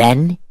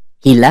 Then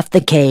he left the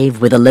cave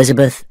with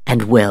Elizabeth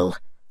and Will.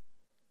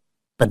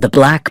 But the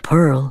black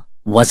pearl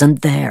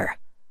wasn't there.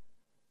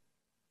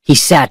 He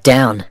sat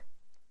down.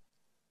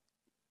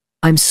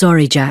 I'm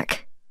sorry,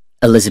 Jack,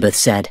 Elizabeth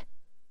said.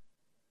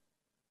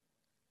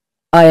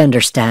 I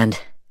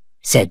understand,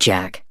 said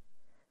Jack.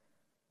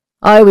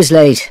 I was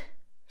late,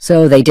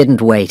 so they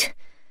didn't wait.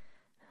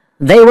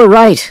 They were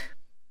right.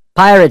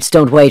 Pirates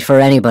don't wait for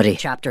anybody.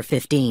 Chapter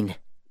 15.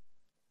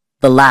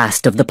 The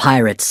Last of the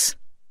Pirates.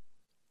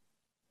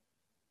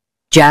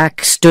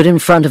 Jack stood in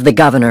front of the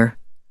governor,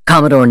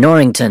 Commodore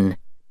Norrington,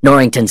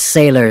 Norrington's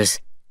sailors,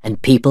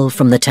 and people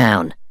from the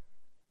town.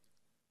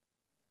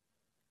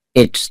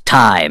 It's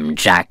time,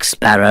 Jack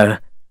Sparrow,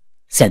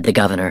 said the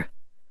governor.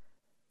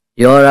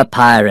 You're a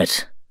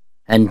pirate,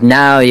 and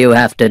now you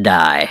have to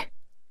die.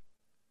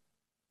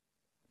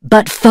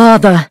 But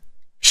father,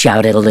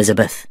 shouted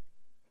Elizabeth,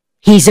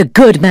 he's a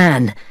good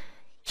man.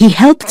 He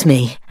helped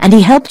me, and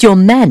he helped your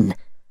men.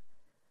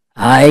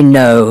 I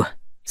know,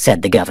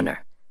 said the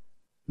governor,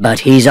 but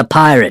he's a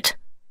pirate.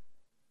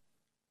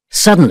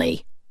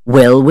 Suddenly,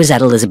 Will was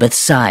at Elizabeth's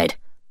side.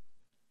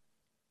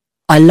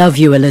 I love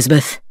you,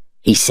 Elizabeth,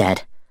 he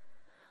said.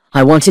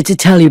 I wanted to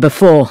tell you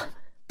before,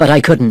 but I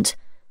couldn't.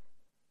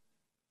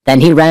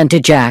 Then he ran to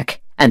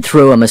Jack and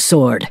threw him a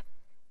sword.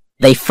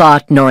 They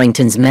fought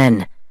Norrington's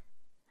men.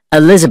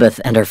 Elizabeth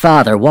and her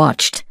father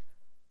watched.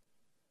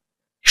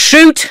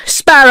 "Shoot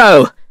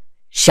Sparrow!"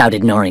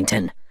 shouted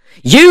Norrington.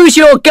 "Use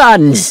your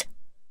guns!"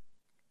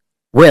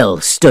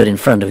 Will stood in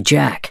front of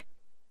Jack.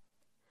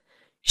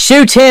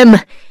 "Shoot him,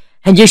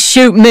 and you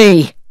shoot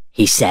me,"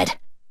 he said.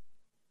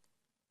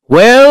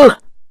 "Will,"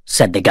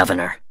 said the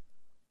governor,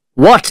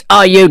 "what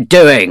are you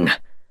doing?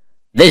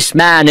 This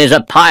man is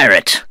a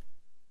pirate."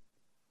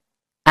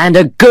 "And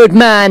a good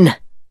man,"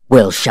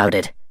 Will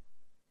shouted.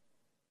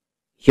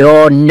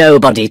 "You're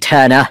nobody,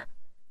 Turner,"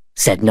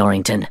 said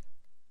Norrington.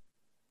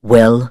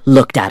 Will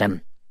looked at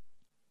him.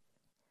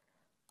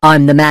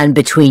 "I'm the man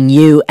between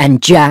you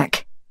and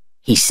Jack,"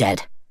 he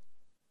said.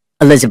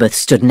 Elizabeth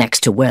stood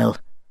next to Will.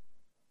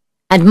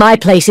 "And my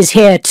place is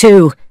here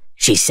too,"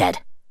 she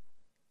said.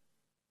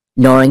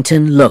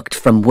 Norrington looked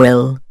from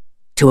Will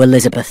to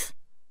Elizabeth.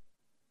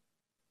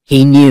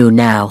 He knew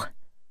now.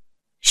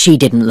 She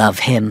didn't love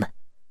him.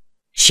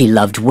 She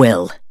loved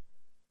Will.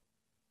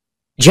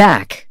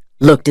 Jack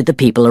looked at the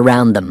people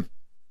around them.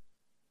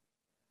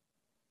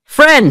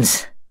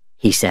 "Friends,"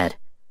 he said,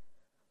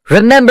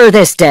 "remember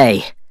this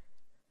day.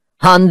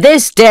 On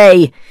this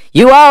day,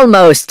 you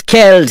almost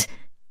killed—"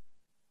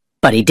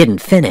 But he didn't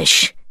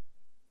finish.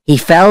 He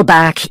fell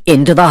back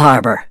into the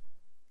harbor.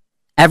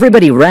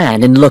 Everybody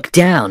ran and looked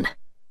down.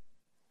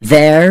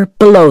 There,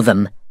 below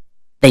them,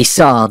 they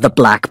saw the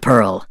Black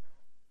Pearl.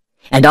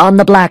 And on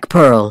the Black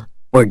Pearl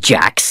were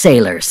Jack's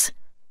sailors.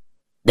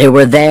 They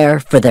were there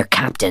for their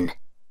captain.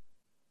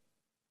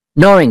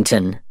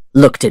 Norrington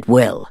looked at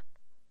Will.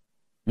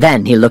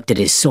 Then he looked at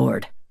his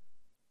sword.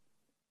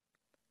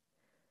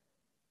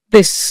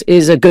 "This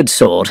is a good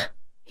sword,"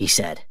 he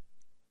said.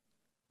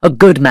 "A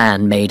good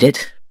man made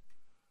it.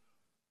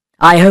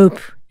 I hope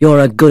you're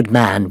a good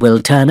man,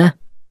 Will Turner."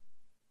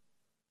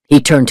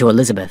 He turned to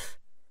Elizabeth.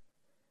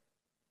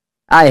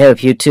 "I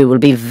hope you two will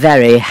be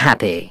very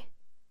happy,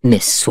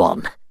 Miss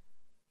Swan,"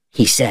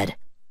 he said.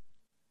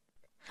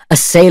 A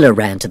sailor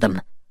ran to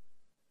them.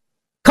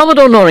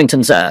 "Commodore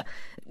Norrington, sir,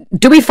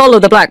 do we follow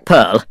the Black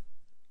Pearl?"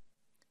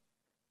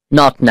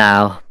 "Not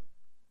now.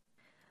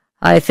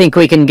 I think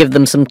we can give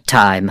them some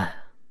time.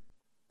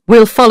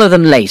 We'll follow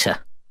them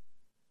later."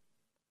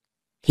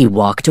 He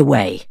walked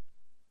away.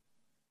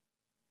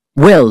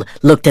 Will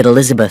looked at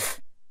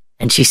Elizabeth,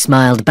 and she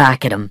smiled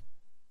back at him.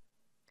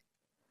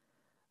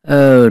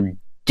 "Oh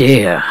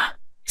dear,"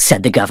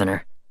 said the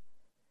governor.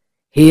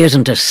 "He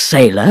isn't a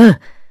sailor.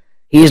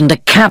 He isn't a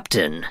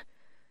captain.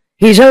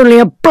 He's only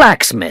a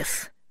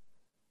blacksmith."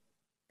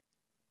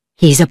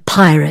 "He's a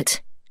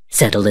pirate,"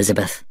 said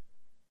Elizabeth.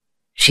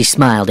 She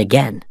smiled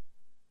again.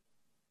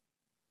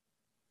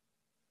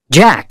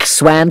 Jack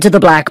swam to the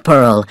Black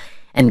Pearl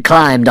and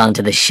climbed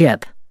onto the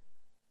ship.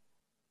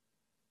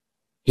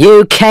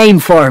 "You came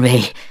for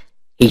me,"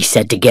 he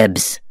said to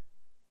Gibbs.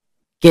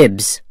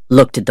 Gibbs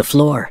looked at the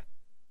floor.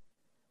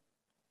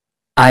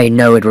 "I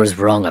know it was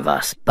wrong of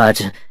us,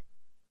 but—"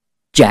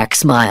 Jack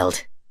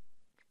smiled.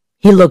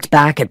 He looked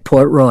back at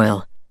Port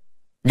Royal.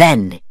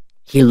 Then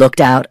he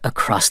looked out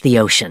across the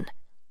ocean.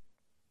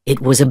 It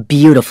was a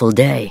beautiful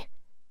day.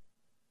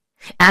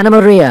 Anna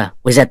Maria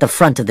was at the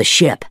front of the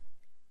ship.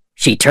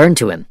 She turned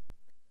to him.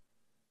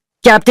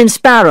 "Captain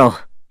Sparrow,"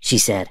 she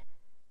said,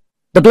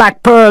 "the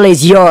Black Pearl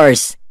is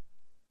yours."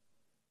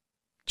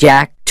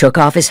 Jack took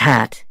off his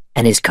hat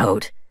and his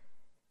coat.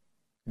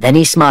 Then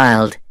he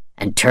smiled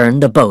and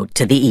turned the boat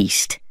to the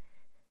east.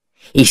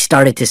 He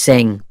started to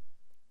sing,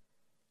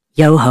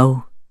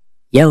 "Yo-ho,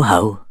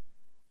 yo-ho,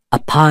 a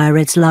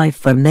pirate's life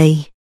for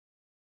me."